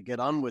just got to get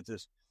on with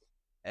it.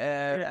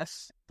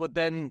 Yes. But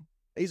then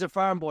he's a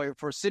farm boy.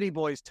 For city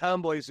boys,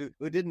 town boys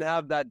who didn't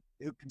have that,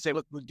 who can say,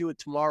 look, we'll do it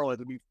tomorrow.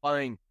 It'll be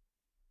fine.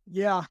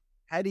 Yeah.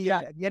 How do you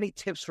any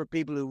tips for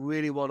people who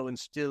really want to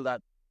instill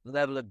that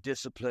level of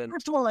discipline?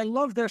 First of all, I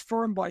love that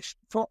farm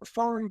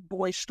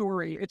boy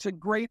story. It's a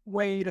great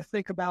way to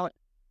think about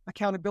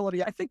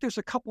accountability, I think there's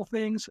a couple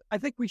things. I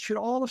think we should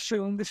all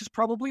assume, this is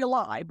probably a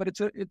lie, but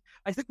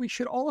I think we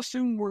should all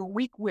assume we're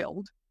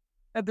weak-willed,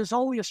 that there's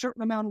only a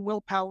certain amount of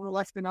willpower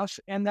left in us,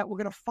 and that we're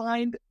going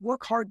to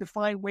work hard to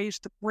find ways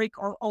to break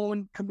our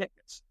own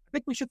commitments. I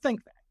think we should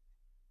think that.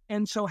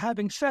 And so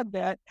having said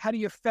that, how do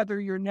you feather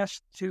your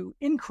nest to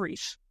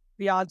increase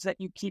the odds that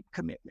you keep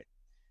commitment?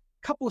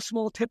 A couple of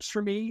small tips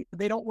for me.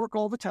 They don't work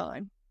all the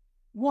time.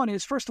 One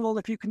is, first of all,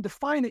 if you can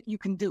define it, you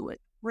can do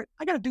it. Right?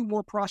 I got to do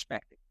more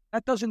prospecting.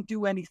 That doesn't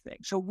do anything.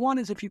 So one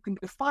is, if you can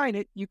define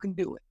it, you can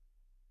do it.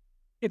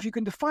 If you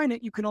can define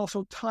it, you can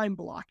also time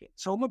block it.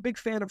 So I'm a big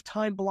fan of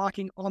time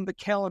blocking on the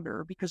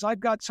calendar, because I've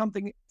got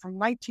something from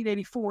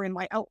 1984 in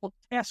my Outlook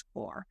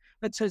taskbar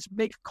that says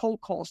make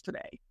cold calls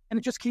today, and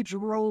it just keeps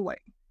rolling.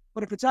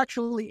 But if it's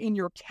actually in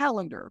your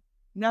calendar,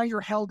 now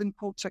you're held in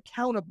quotes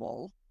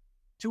accountable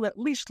to at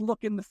least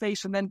look in the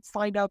face and then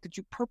find out that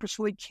you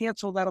purposefully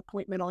cancel that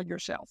appointment on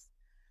yourself.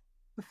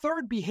 The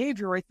third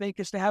behavior, I think,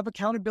 is to have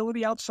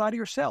accountability outside of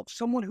yourself.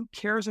 Someone who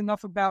cares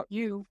enough about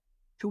you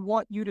to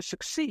want you to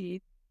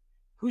succeed,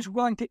 who's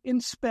willing to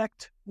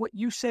inspect what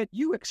you said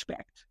you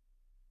expect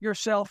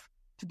yourself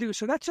to do.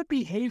 So that's a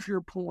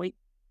behavior point.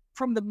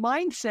 From the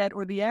mindset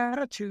or the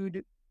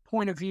attitude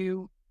point of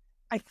view,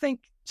 I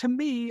think, to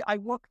me, I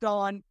worked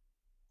on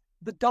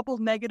the double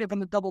negative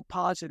and the double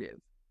positive.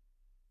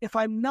 If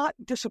I'm not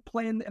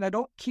disciplined and I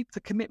don't keep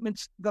the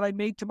commitments that I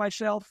made to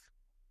myself,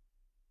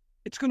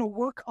 it's going to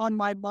work on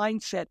my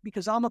mindset,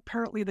 because I'm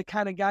apparently the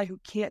kind of guy who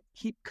can't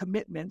keep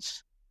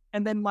commitments.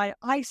 And then my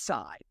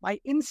inside,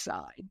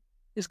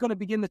 is going to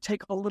begin to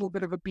take a little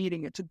bit of a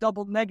beating. It's a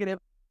double negative.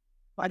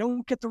 If I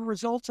don't get the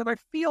results, and I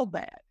feel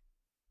bad.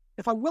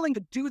 If I'm willing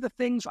to do the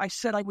things I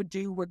said I would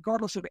do,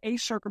 regardless of A,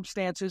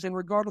 circumstances, and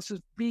regardless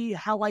of B,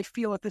 how I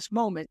feel at this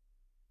moment,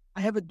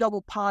 I have a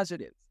double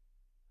positive.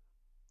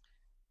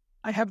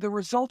 I have the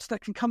results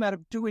that can come out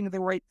of doing the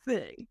right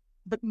thing.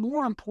 But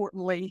more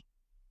importantly,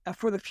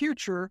 for the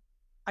future,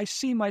 I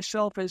see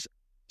myself as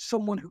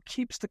someone who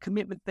keeps the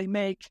commitment they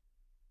make.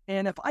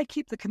 And if I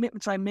keep the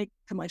commitments I make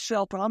to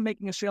myself, and I'm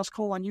making a sales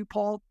call on you,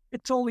 Paul,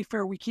 it's only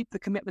fair we keep the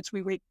commitments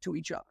we make to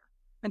each other.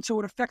 And so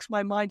it affects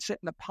my mindset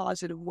in a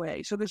positive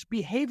way. So there's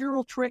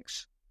behavioral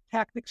tricks,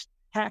 tactics,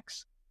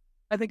 hacks,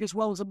 I think, as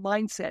well as a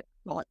mindset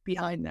thought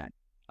behind that.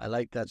 I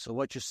like that. So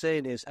what you're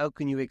saying is, how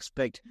can you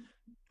expect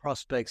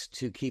prospects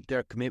to keep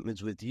their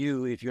commitments with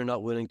you if you're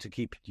not willing to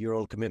keep your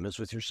own commitments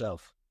with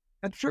yourself?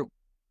 That's true.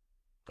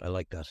 I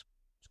like that.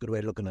 It's a good way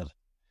of looking at it.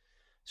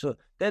 So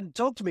then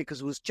talk to me,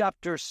 because it was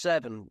chapter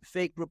 7,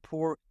 fake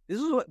rapport.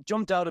 This is what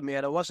jumped out at me,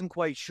 and I wasn't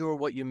quite sure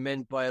what you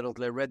meant by it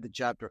until I read the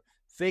chapter.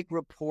 Fake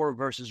rapport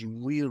versus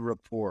real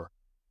rapport.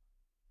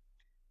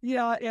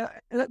 Yeah,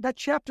 that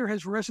chapter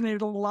has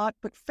resonated a lot,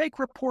 but fake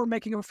rapport,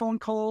 making a phone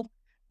call,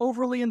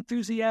 overly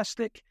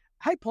enthusiastic.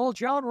 Hi, Paul,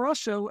 John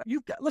Rosso.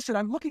 Listen,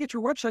 I'm looking at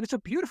your website. It's a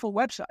beautiful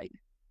website,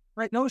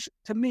 right? No,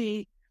 to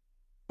me,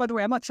 by the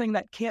way, I'm not saying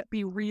that can't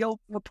be real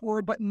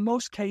rapport, but in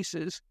most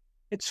cases,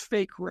 it's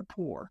fake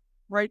rapport,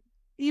 right?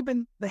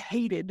 Even the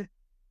hated,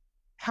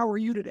 how are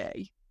you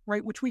today,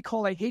 right? Which we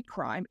call a hate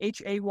crime,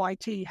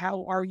 H-A-Y-T,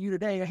 how are you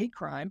today, a hate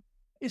crime,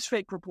 is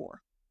fake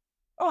rapport.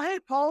 Oh, hey,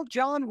 Paul,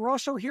 John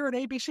Rosso here at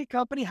ABC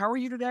Company. How are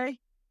you today?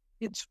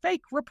 It's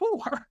fake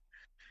rapport.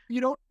 You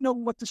don't know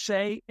what to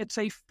say. It's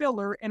a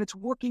filler, and it's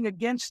working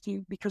against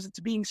you because it's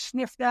being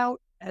sniffed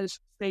out as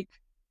fake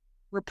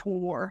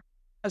rapport,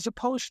 as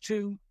opposed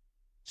to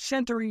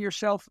centering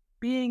yourself,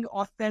 being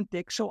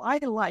authentic. So I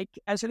like,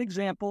 as an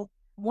example,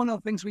 one of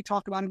the things we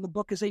talk about in the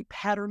book is a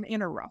pattern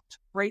interrupt,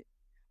 right?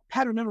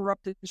 Pattern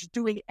interrupt is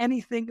doing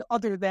anything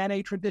other than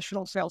a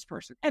traditional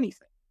salesperson,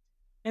 anything.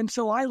 And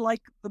so I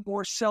like the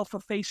more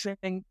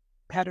self-effacing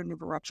pattern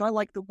interrupts. I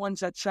like the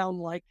ones that sound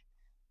like,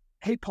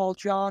 hey, Paul,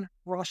 John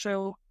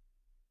Rosso,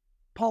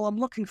 Paul, I'm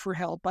looking for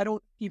help. I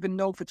don't even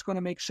know if it's going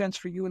to make sense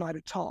for you and I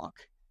to talk.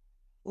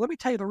 Let me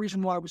tell you the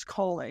reason why I was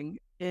calling,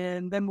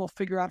 and then we'll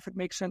figure out if it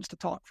makes sense to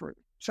talk further.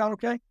 Sound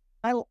okay?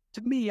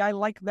 To me, I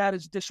like that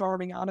as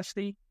disarming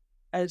honesty.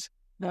 As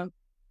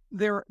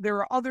there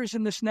are others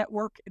in this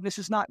network, and this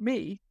is not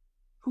me,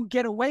 who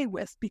get away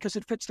with, because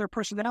it fits their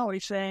personality,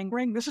 saying,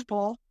 "Ring, this is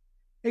Paul.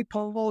 Hey,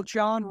 Paul,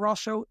 John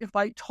Rosso, if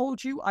I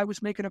told you I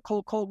was making a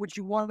cold call, would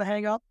you want to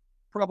hang up?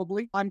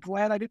 Probably. I'm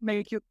glad I didn't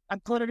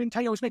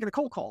tell you I was making a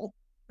cold call.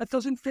 That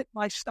doesn't fit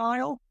my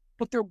style,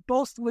 but they're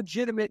both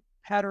legitimate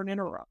pattern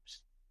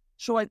interrupts.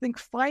 So I think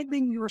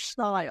finding your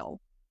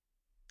style,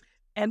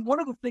 and one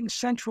of the things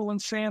central in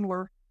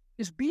Sandler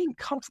is being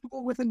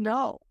comfortable with a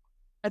no.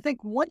 I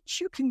think once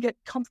you can get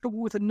comfortable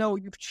with a no,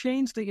 you've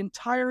changed the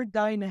entire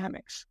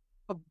dynamics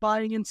of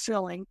buying and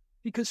selling,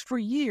 because for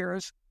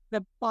years,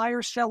 the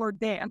buyer-seller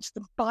dance,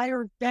 the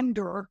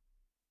buyer-vendor,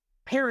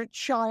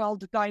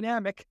 parent-child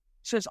dynamic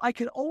says, I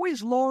can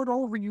always lord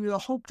over you the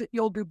hope that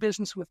you'll do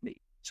business with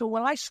me. So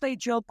when I say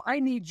jump, I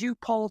need you,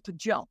 Paul, to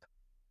jump.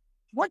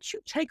 Once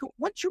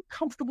you're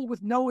comfortable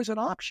with no as an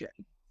option,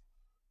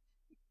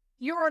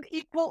 you're on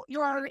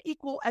an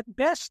equal at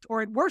best,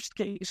 or at worst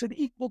case, an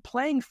equal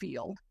playing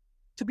field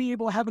to be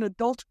able to have an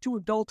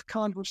adult-to-adult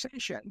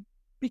conversation.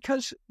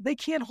 because they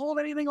can't hold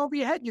anything over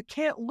your head. You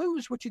can't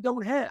lose what you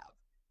don't have.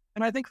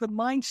 And I think the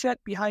mindset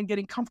behind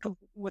getting comfortable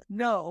with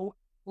no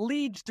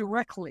leads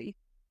directly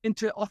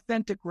into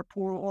authentic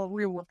rapport or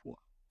real rapport.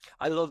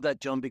 I love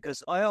that, John,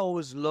 because I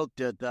always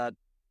looked at that.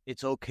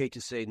 It's okay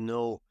to say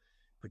no,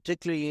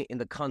 particularly in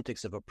the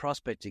context of a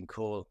prospecting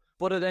call,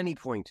 but at any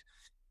point.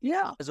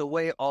 Yeah. As a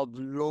way of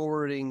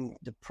lowering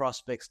the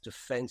prospect's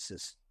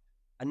defenses.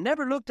 I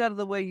never looked at it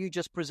the way you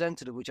just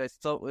presented it, which I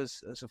thought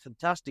was a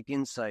fantastic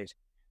insight,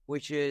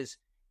 which is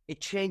it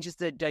changes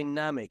the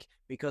dynamic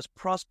because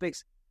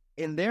prospects,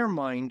 in their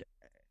mind,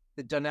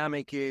 the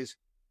dynamic is,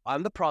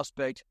 I'm the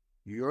prospect,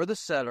 you're the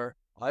seller,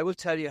 I will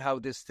tell you how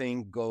this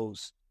thing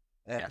goes.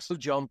 Yes. You'll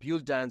jump, you'll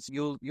dance,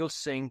 you'll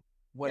sing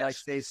when I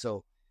say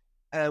so.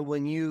 And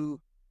when you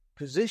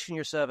position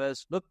yourself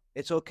as, look,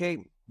 it's okay,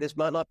 this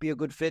might not be a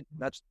good fit,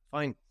 that's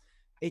fine.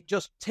 It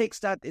just takes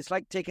that, it's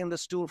like taking the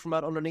stool from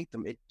out underneath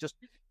them. It just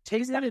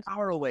takes that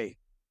power away.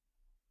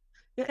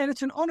 And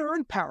it's an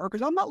unearned power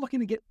because I'm not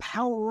looking to get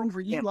power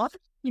over you. I'm looking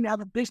to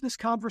have a business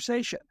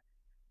conversation.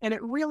 And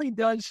it really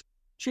does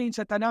change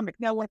that dynamic.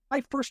 Now, when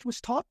I first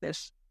was taught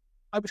this,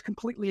 I was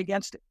completely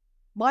against it.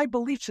 My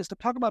belief system,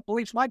 talk about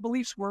beliefs, my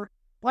beliefs were,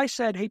 if I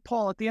said, hey,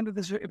 Paul, at the end of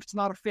this, if it's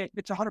not a fit,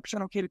 it's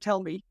 100% okay to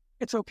tell me,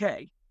 it's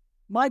okay.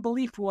 My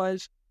belief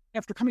was,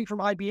 after coming from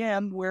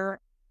IBM, where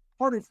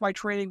part of my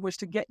training was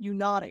to get you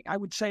nodding, I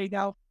would say,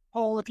 now,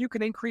 Paul, if you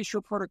can increase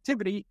your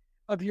productivity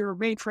of your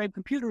mainframe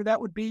computer, that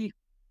would be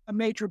a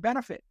major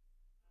benefit.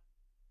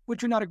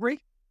 Would you not agree?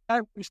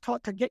 I was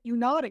taught to get you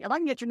nodding. If I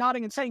can get you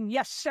nodding and saying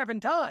yes 7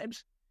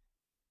 times,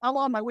 I'm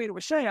on my way to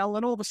a sale,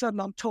 and all of a sudden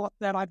I'm taught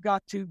that I've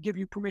got to give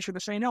you permission to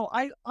say no.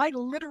 I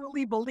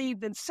literally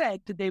believed and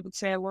said to David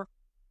Sandler,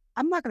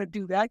 I'm not going to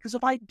do that, because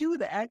if I do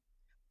that,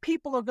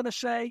 people are going to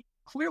say,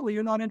 clearly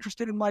you're not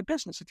interested in my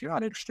business. If you're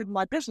not interested in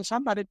my business,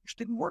 I'm not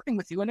interested in working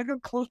with you. And they're going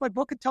to close my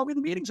book and tell me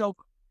the meeting's over.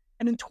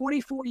 And in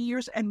 24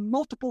 years and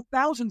multiple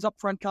thousands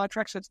upfront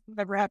contracts, that's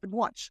never happened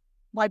once.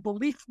 My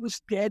belief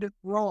was dead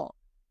wrong.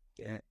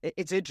 Yeah,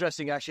 it's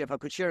interesting, actually, if I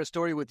could share a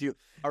story with you.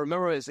 I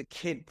remember as a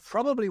kid,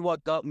 probably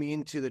what got me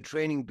into the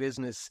training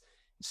business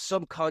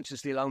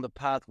subconsciously along the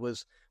path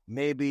was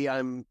maybe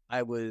I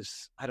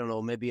was, I don't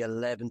know, maybe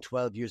 11,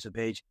 12 years of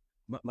age.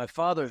 My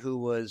father, who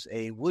was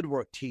a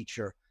woodwork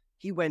teacher,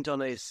 he went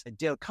on a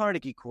Dale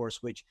Carnegie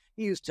course, which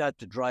he used to have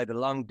to drive a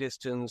long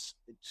distance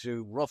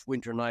to rough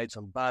winter nights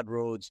on bad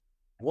roads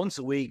once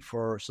a week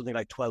for something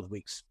like 12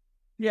 weeks.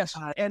 Yes.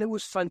 And it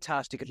was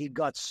fantastic. He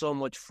got so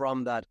much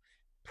from that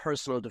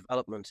personal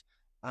development.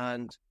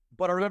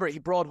 But I remember he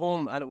brought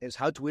home, and it was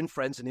how to win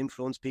friends and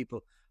influence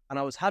people. And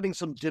I was having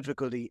some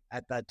difficulty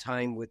at that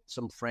time with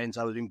some friends.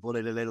 I was being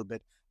bullied a little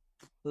bit.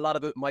 A lot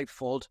of it my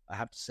fault, I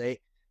have to say.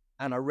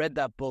 And I read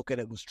that book, and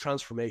it was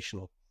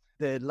transformational.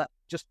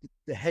 Just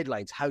the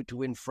headlines, how to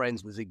win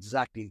friends, was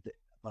exactly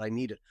what I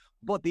needed.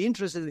 But the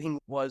interesting thing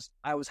was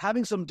I was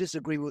having some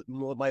disagreement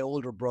with my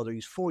older brother.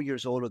 He's 4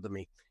 years older than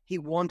me. He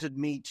wanted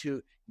me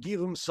to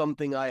give him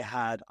something I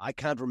had. I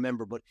can't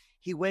remember, but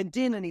he went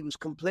in and he was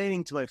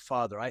complaining to my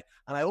father. And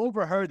I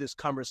overheard this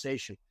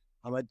conversation.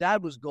 And my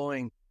dad was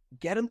going,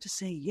 get him to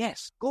say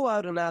yes. Go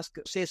out and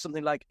say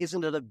something like,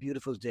 isn't it a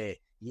beautiful day?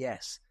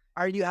 Yes.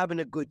 Are you having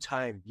a good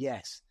time?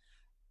 Yes.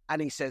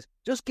 And he says,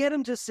 just get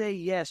him to say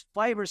yes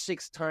 5 or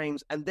 6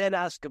 times and then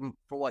ask him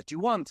for what you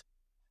want.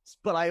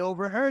 But I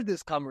overheard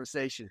this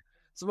conversation.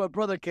 So my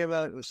brother came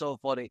out, it was so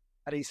funny,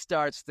 and he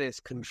starts this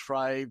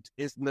contrived,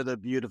 isn't it a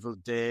beautiful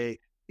day?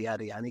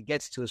 And he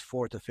gets to his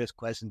 4th or 5th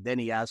question, then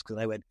he asks, and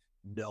I went,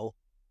 no.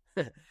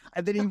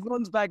 And then he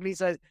runs back and he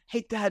says,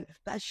 hey, Dad,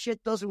 that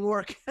shit doesn't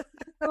work.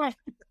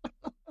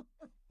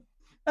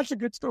 That's a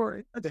good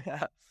story.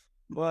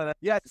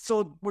 Yeah,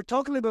 so we're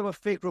talking about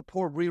fake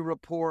rapport, real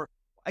rapport.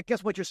 I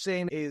guess what you're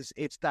saying is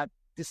it's that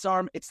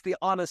disarm, it's the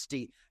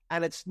honesty,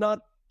 and it's not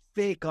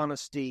fake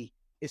honesty,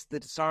 it's the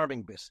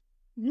disarming bit.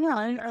 Yeah,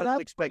 I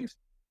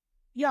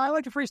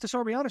like to phrase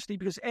disarming honesty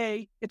because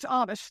A, it's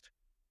honest.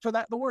 So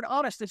that the word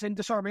honest is in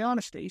disarming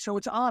honesty. So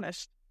it's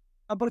honest,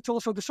 but it's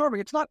also disarming.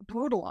 It's not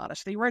brutal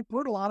honesty, right?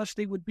 Brutal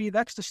honesty would be,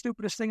 that's the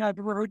stupidest thing I've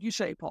ever heard you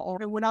say, Paul.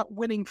 And we're not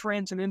winning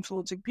friends and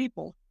influencing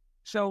people.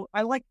 So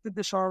I like the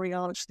disarming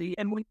honesty.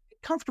 And when you're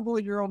comfortable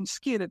in your own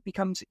skin, it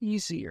becomes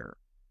easier.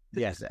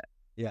 Yes.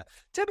 Yeah.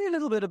 Tell me a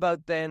little bit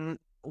about then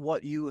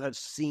what you have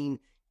seen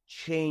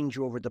change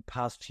over the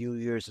past few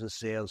years in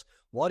sales.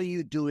 What are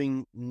you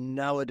doing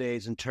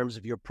nowadays in terms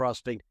of your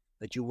prospect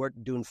that you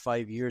weren't doing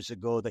 5 years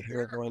ago that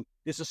you're going,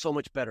 this is so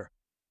much better?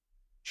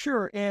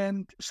 Sure.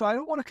 And so I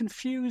don't want to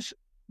confuse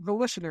the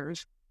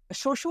listeners.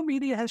 Social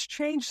media has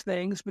changed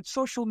things, but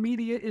social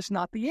media is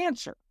not the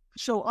answer.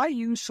 So I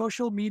use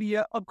social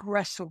media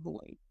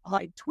aggressively.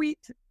 I tweet,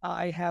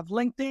 I have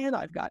LinkedIn,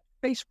 I've got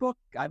Facebook,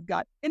 I've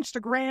got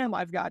Instagram,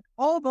 I've got,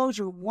 all those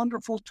are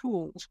wonderful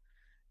tools.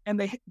 And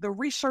the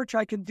research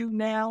I can do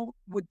now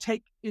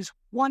is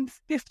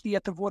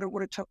 1/50th of what it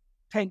would have took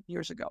 10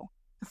 years ago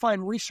to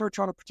find research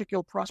on a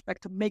particular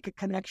prospect to make a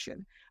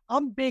connection.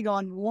 I'm big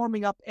on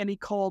warming up any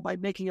call by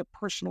making a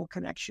personal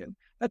connection.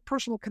 That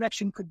personal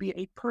connection could be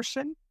a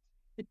person.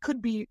 It could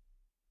be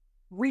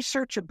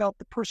research about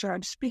the person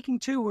I'm speaking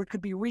to, or it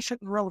could be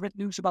recent and relevant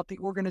news about the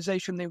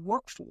organization they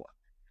work for.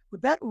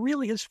 But that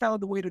really has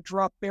found a way to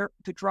drop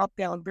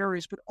down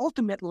barriers. But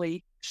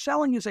ultimately,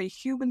 selling is a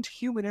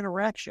human-to-human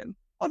interaction.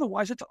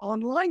 Otherwise, it's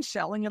online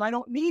selling, and I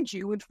don't need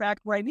you. In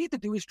fact, what I need to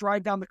do is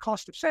drive down the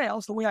cost of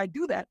sales. The way I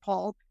do that,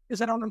 Paul,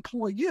 is I don't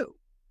employ you.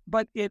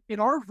 But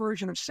in our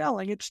version of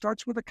selling, it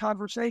starts with a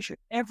conversation.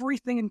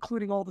 Everything,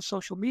 including all the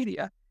social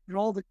media and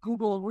all the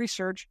Google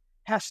research,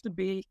 has to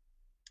be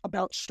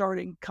about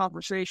starting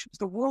conversations.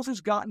 The world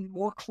has gotten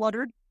more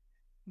cluttered.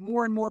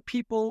 More and more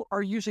people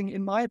are using,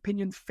 in my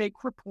opinion,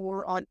 fake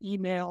rapport on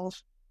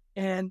emails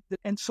and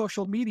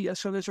social media.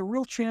 So there's a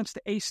real chance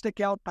to stick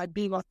out by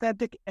being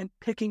authentic and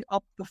picking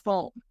up the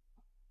phone.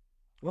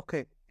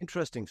 Okay,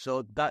 interesting.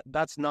 So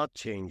that's not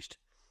changed.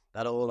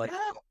 That all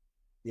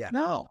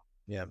No.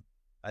 Yeah,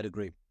 I'd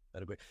agree.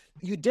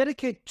 You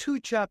dedicate 2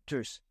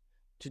 chapters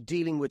to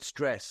dealing with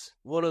stress.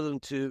 One of them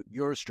to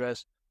your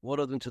stress, one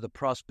of them to the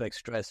prospect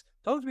stress.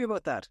 Talk to me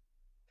about that.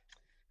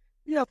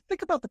 Yeah,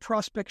 think about the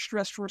prospect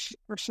stress for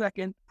a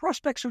second.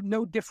 Prospects are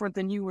no different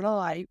than you and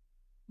I.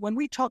 When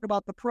we talk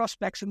about the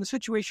prospects and the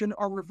situation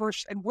are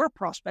reversed and we're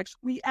prospects,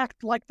 we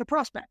act like the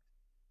prospect.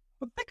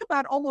 But think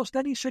about almost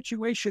any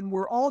situation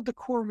where all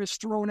decorum is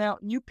thrown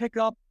out and you pick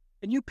up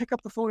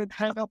the phone and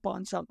hang up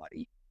on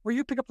somebody. Where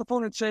you pick up the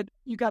phone and said,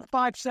 you got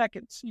 5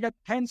 seconds, you got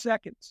 10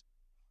 seconds.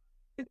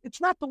 It's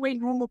not the way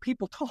normal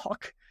people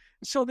talk.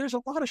 So there's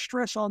a lot of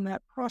stress on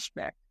that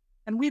prospect.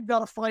 And we've got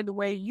to find a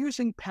way,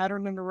 using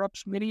pattern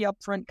interrupts, mini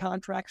upfront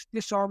contracts,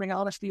 disarming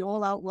honesty,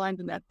 all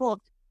outlined in that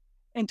book,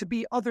 and to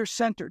be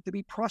other-centered, to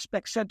be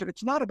prospect-centered.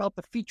 It's not about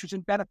the features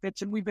and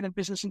benefits, and we've been in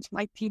business since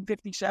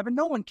 1957.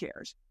 No one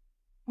cares.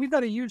 We've got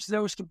to use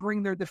those to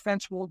bring their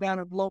defense wall down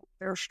and blow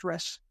their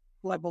stress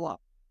level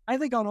up. I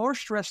think on our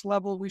stress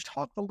level, we've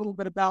talked a little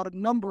bit about a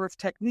number of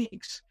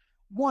techniques.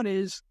 One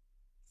is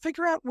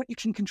figure out what you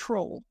can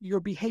control,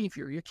 your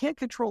behavior. You can't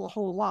control a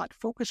whole lot.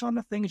 Focus on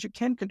the things you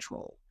can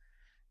control.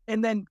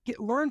 And then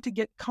learn to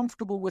get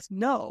comfortable with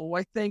no.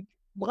 I think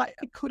I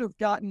could have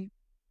had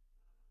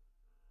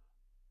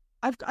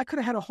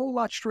a whole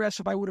lot of stress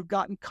if I would have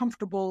gotten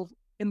comfortable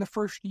in the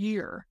first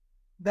year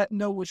that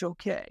no was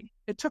okay.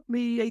 It took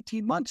me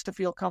 18 months to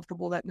feel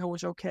comfortable that no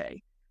was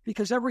okay,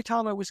 because every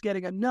time I was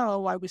getting a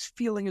no, I was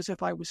feeling as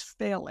if I was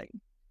failing.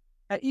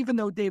 Even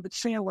though David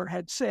Sandler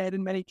had said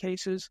in many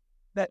cases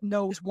that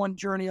no is one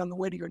journey on the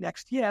way to your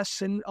next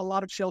yes, and a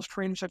lot of sales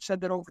trainers have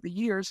said that over the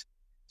years,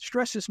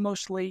 stress is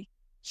mostly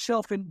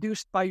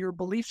self-induced by your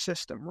belief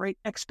system, right?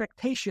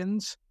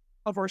 Expectations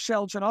of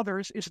ourselves and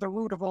others is the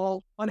root of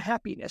all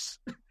unhappiness.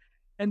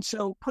 And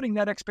so putting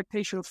that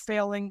expectation of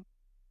failing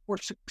or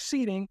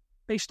succeeding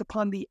based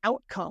upon the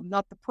outcome,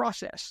 not the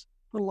process,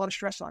 put a lot of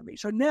stress on me.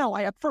 So now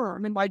I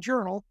affirm in my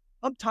journal,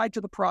 I'm tied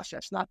to the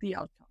process, not the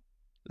outcome.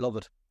 Love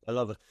it. I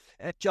love it.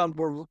 John,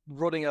 we're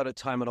running out of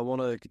time, and I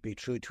want to be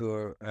true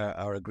to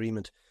our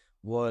agreement,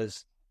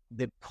 was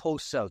the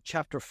post-sell,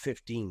 chapter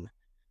 15.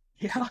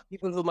 Yeah.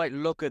 People who might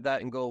look at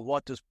that and go,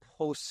 what does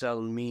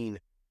post-sell mean?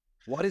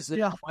 What is it?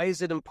 Yeah. Why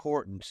is it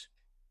important?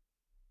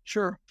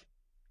 Sure.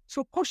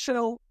 So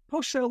post-sale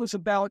is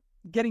about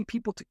getting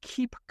people to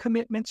keep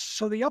commitments.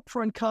 So the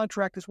upfront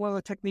contract is one of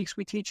the techniques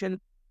we teach in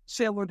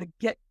Sandler to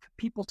get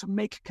people to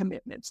make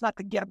commitments, not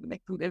to get them to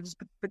make commitments,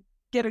 but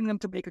getting them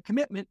to make a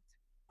commitment.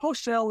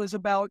 Post-sale is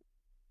about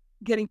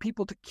getting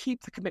people to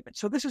keep the commitment.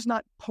 So this is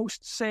not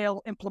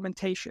post-sale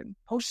implementation.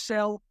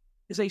 Post-sale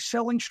is a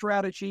selling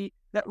strategy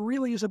that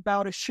really is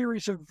about a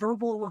series of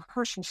verbal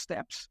rehearsal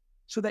steps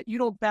so that you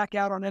don't back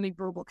out on any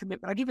verbal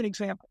commitment. I'll give you an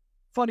example.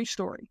 Funny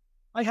story.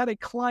 I had a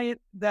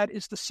client that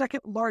is the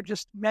second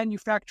largest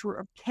manufacturer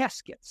of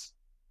caskets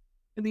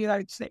in the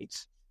United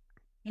States.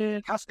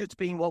 And Caskets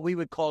being what we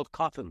would call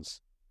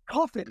coffins.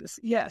 Coffins,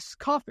 yes,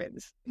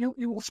 coffins. You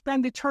will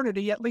spend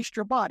eternity, at least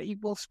your body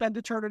will spend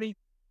eternity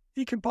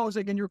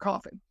decomposing in your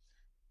coffin.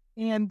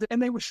 And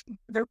they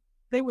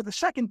were the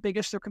second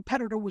biggest. Their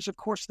competitor was, of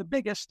course, the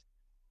biggest.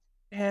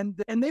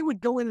 And they would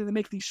go in and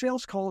make these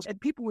sales calls,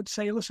 and people would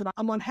say, listen,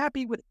 I'm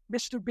unhappy with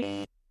Mr.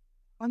 B.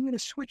 I'm going to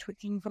switch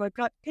with you, but I've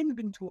got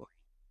inventory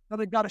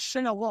that I've got to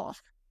sell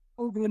off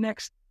over the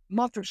next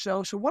month or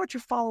so. So why don't you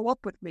follow up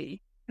with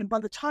me? And by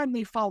the time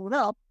they followed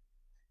up,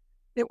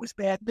 it was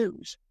bad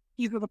news.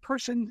 Either the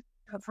person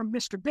from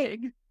Mr.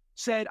 Big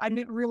said, I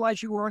didn't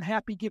realize you were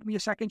unhappy, give me a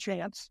second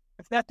chance.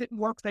 If that didn't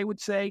work, they would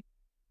say,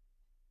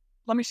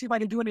 let me see if I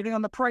can do anything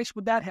on the price.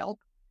 Would that help?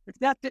 If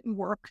that didn't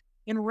work,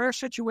 in rare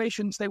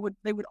situations, they would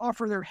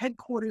offer their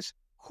headquarters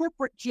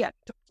corporate jet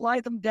to fly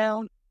them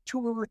down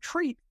to a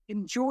retreat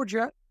in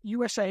Georgia,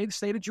 USA, the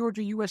state of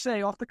Georgia,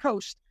 USA, off the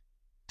coast,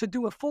 to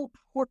do a full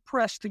court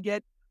press to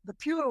get the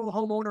funeral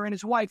homeowner and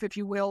his wife, if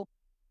you will,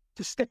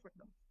 to stick with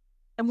them.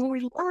 And when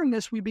we learned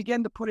this, we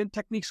began to put in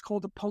techniques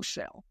called the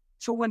post-sale.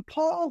 So when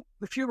Paul,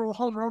 the funeral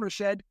homeowner,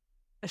 said,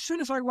 as soon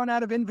as I run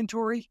out of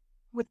inventory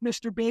with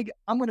Mr. Big,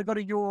 I'm going to go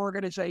to your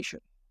organization.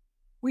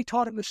 We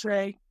taught him to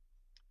say,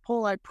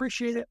 Paul, I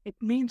appreciate it. It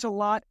means a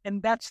lot,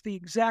 and that's the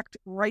exact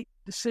right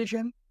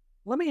decision.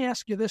 Let me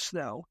ask you this,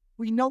 though.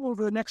 we know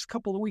over the next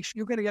couple of weeks,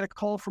 you're going to get a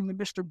call from the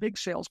Mr. Big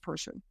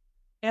salesperson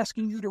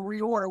asking you to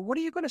reorder. What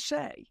are you going to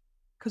say?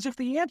 Because if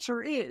the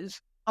answer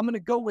is, I'm going to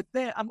go with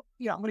that, I'm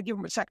going to give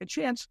them a second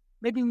chance,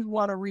 maybe we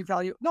want to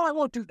revalue. No, I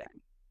won't do that.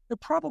 They're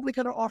probably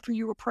going to offer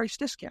you a price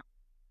discount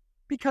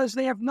because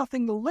they have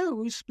nothing to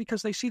lose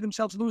because they see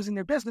themselves losing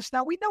their business.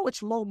 Now, we know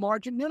it's low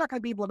margin. They're not going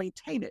to be able to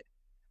maintain it.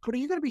 But are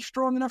you going to be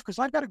strong enough? Because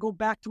I've got to go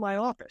back to my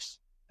office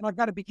and I've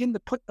got to begin to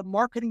put the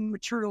marketing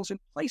materials in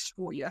place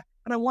for you.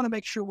 And I want to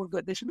make sure we're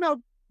good. They said, no,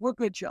 we're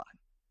good, John.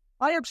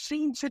 I have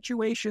seen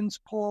situations,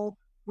 Paul,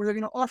 where they're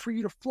going to offer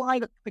you to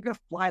they're going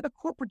to fly the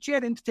corporate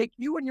jet in to take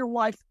you and your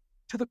wife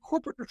to the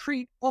corporate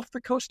retreat off the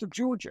coast of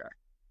Georgia.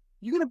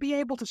 You're going to be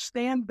able to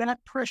stand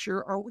that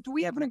pressure, or do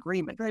we have an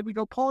agreement? Right? We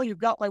go, Paul, you've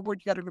got my word,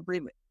 you got an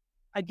agreement.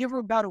 I give her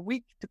about a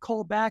week to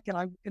call back,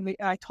 and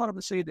I taught him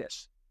to say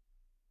this.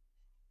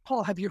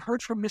 Paul, have you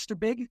heard from Mr.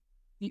 Big?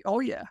 Oh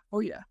yeah.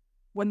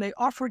 When they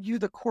offered you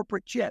the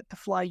corporate jet to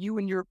fly you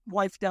and your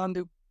wife down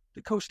to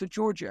the coast of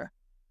Georgia,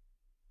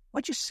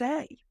 what'd you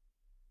say?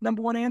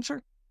 Number one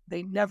answer,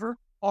 they never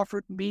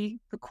offered me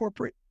the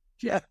corporate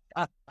jet.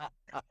 And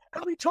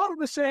we taught him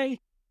to say,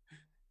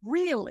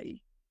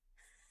 really?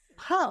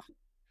 Huh?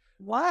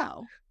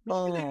 Wow.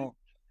 Oh,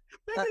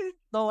 that's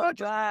so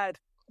bad.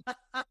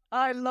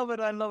 I love it.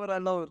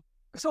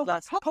 So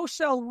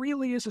post-sale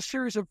really is a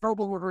series of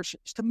verbal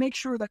rehearsals to make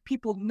sure that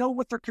people know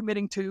what they're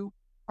committing to,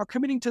 are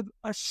committing to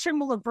a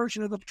similar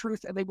version of the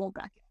truth, and they won't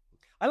back out.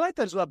 I like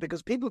that as well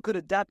because people could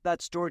adapt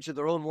that story to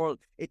their own world.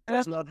 It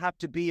does not have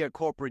to be a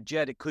corporate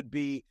jet. It could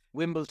be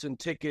Wimbledon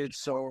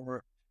tickets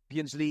or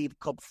Champions League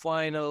Cup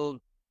final,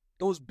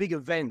 those big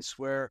events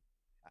where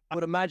I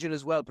would imagine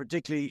as well,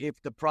 particularly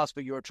if the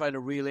prospect you were trying to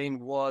reel in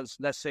was,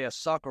 let's say, a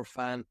soccer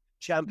fan,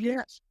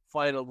 Champions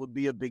final would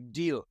be a big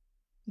deal.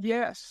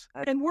 Yes.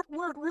 And what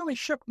really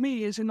shook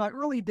me is in my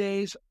early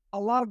days, a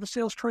lot of the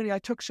sales training I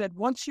took said,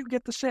 once you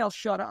get the sale,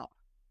 shut up.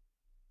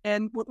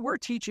 And what we're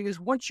teaching is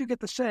once you get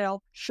the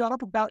sale, shut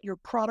up about your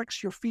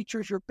products, your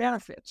features, your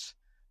benefits.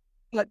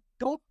 But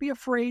don't be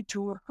afraid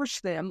to rehearse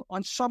them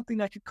on something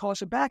that could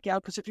cause a back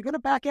out. Because if you're going to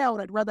back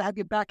out, I'd rather have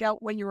you back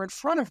out when you're in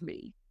front of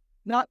me,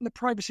 not in the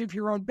privacy of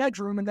your own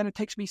bedroom. And then it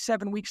takes me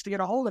 7 weeks to get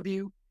a hold of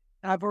you.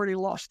 And I've already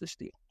lost this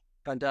deal.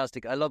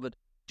 Fantastic. I love it.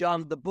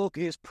 John, the book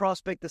is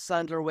Prospect the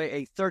Sandler Way,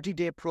 a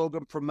 30-day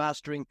program for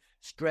mastering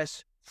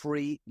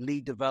stress-free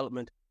lead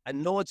development. I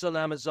know it's on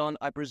Amazon.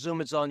 I presume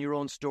it's on your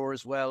own store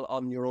as well,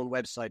 on your own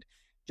website.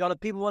 John,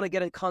 if people want to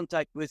get in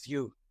contact with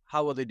you,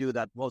 how will they do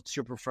that? What's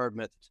your preferred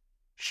method?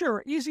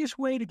 Sure. Easiest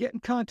way to get in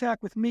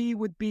contact with me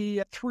would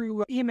be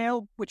through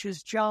email, which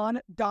is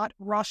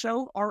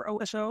john.rosso,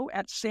 R-O-S-O,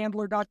 at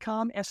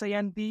sandler.com,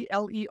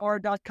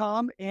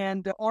 SANDLER.com.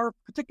 And our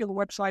particular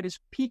website is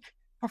Peak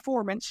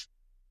Performance,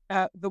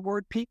 the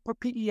word peak,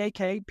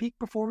 P-E-A-K,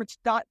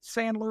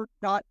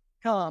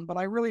 peakperformance.sandler.com. But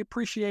I really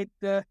appreciate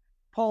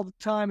Paul, the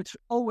time. It's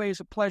always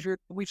a pleasure.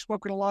 We've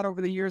spoken a lot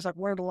over the years. I've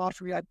learned a lot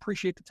from you. I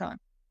appreciate the time.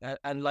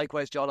 And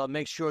likewise, John, I'll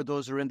make sure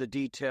those are in the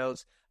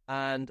details.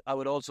 And I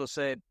would also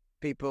say,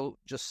 people,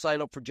 just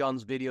sign up for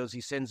John's videos.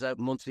 He sends out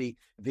monthly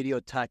video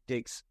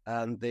tactics,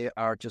 and they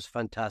are just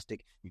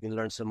fantastic. You can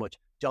learn so much.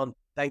 John,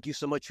 thank you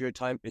so much for your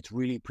time. It's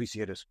really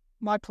appreciated.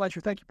 My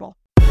pleasure. Thank you, Paul.